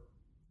wrestler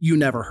you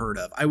never heard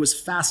of. I was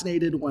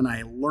fascinated when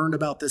I learned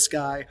about this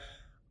guy.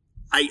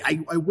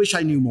 I wish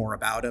I knew more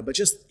about him, but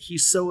just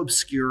he's so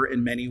obscure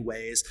in many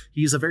ways.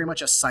 He's very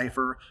much a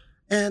cipher,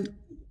 and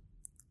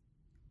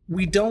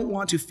we don't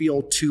want to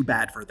feel too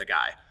bad for the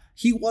guy.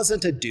 He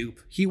wasn't a dupe.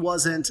 He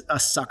wasn't a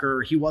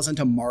sucker. He wasn't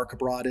a mark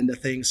brought into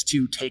things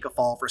to take a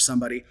fall for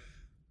somebody.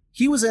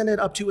 He was in it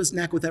up to his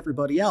neck with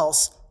everybody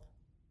else.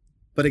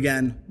 But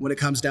again, when it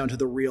comes down to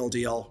the real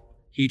deal,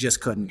 he just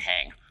couldn't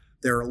hang.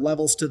 There are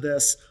levels to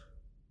this,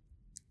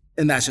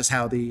 and that's just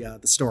how the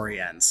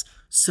story ends.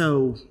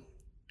 So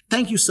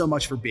thank you so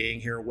much for being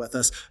here with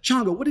us.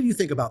 Chongo, what did you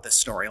think about this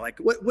story? Like,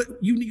 what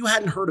you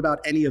hadn't heard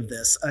about any of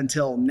this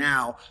until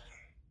now.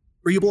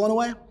 Were you blown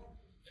away?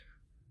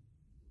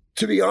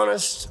 To be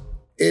honest,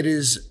 it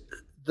is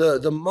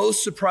the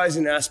most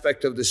surprising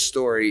aspect of this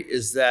story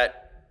is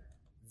that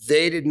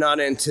they did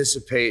not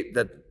anticipate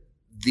that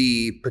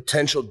the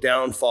potential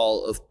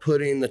downfall of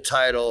putting the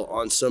title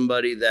on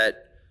somebody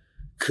that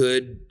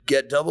could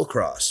get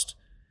double-crossed.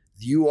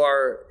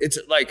 It's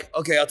like,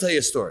 okay, I'll tell you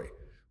a story.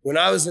 When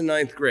I was in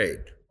 9th grade,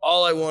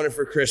 all I wanted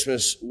for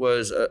Christmas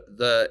was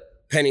the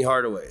Penny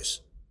Hardaways.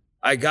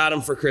 I got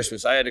them for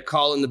Christmas. I had to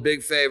call in the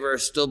big favor,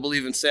 still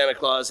believe in Santa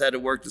Claus, had to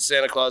work the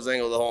Santa Claus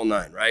angle, the whole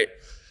nine, right?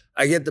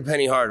 I get the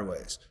Penny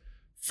Hardaways.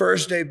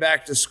 First day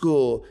back to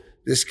school,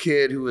 this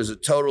kid who was a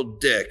total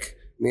dick,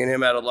 me and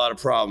him had a lot of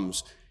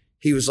problems.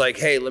 He was like,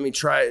 hey, let me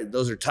try,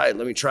 those are tight.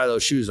 Let me try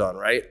those shoes on,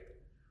 right?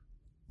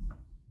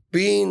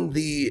 Being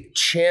the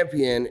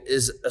champion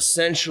is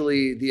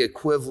essentially the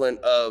equivalent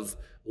of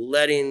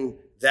letting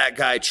that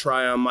guy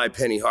try on my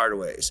Penny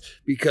Hardaways,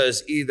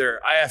 because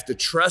either I have to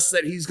trust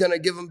that he's going to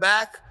give them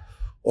back,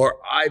 or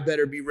I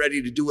better be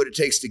ready to do what it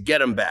takes to get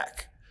them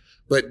back.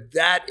 But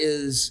that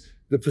is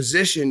the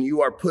position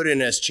you are put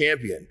in as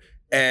champion.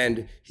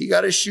 And he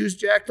got his shoes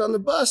jacked on the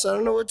bus. I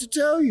don't know what to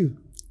tell you.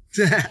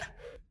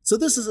 So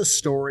this is a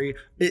story.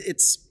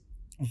 It's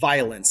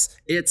violence.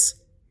 It's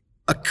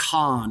a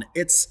con.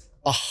 It's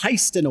a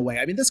heist in a way.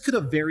 I mean, this could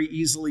have very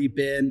easily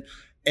been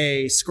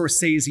a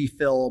Scorsese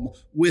film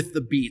with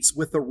the beats,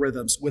 with the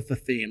rhythms, with the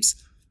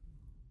themes.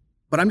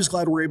 But I'm just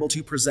glad we're able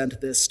to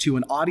present this to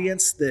an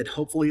audience that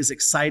hopefully is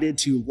excited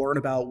to learn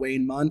about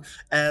Wayne Munn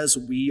as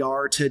we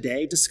are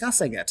today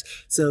discussing it.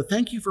 So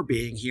thank you for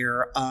being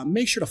here.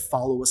 Make sure to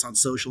follow us on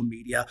social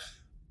media,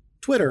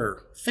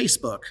 Twitter,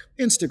 Facebook,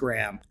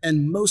 Instagram,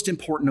 and most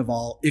important of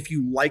all, if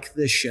you like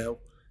this show,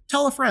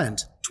 tell a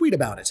friend, tweet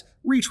about it,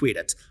 retweet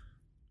it,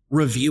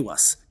 review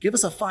us, give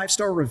us a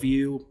 5-star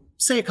review,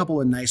 say a couple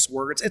of nice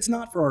words. It's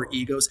not for our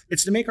egos.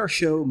 It's to make our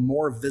show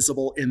more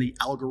visible in the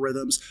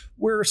algorithms.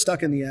 We're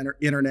stuck in the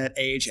internet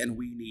age and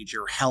we need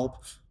your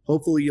help.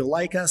 Hopefully you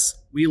like us.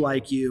 We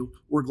like you.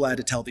 We're glad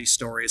to tell these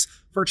stories.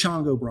 For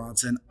Chongo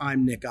Bronson,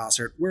 I'm Nick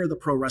Gossert. We're the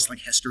Pro Wrestling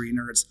History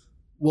Nerds.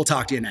 We'll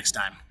talk to you next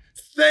time.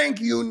 Thank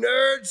you,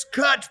 nerds.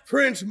 Cut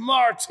Prince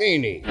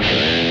Martini.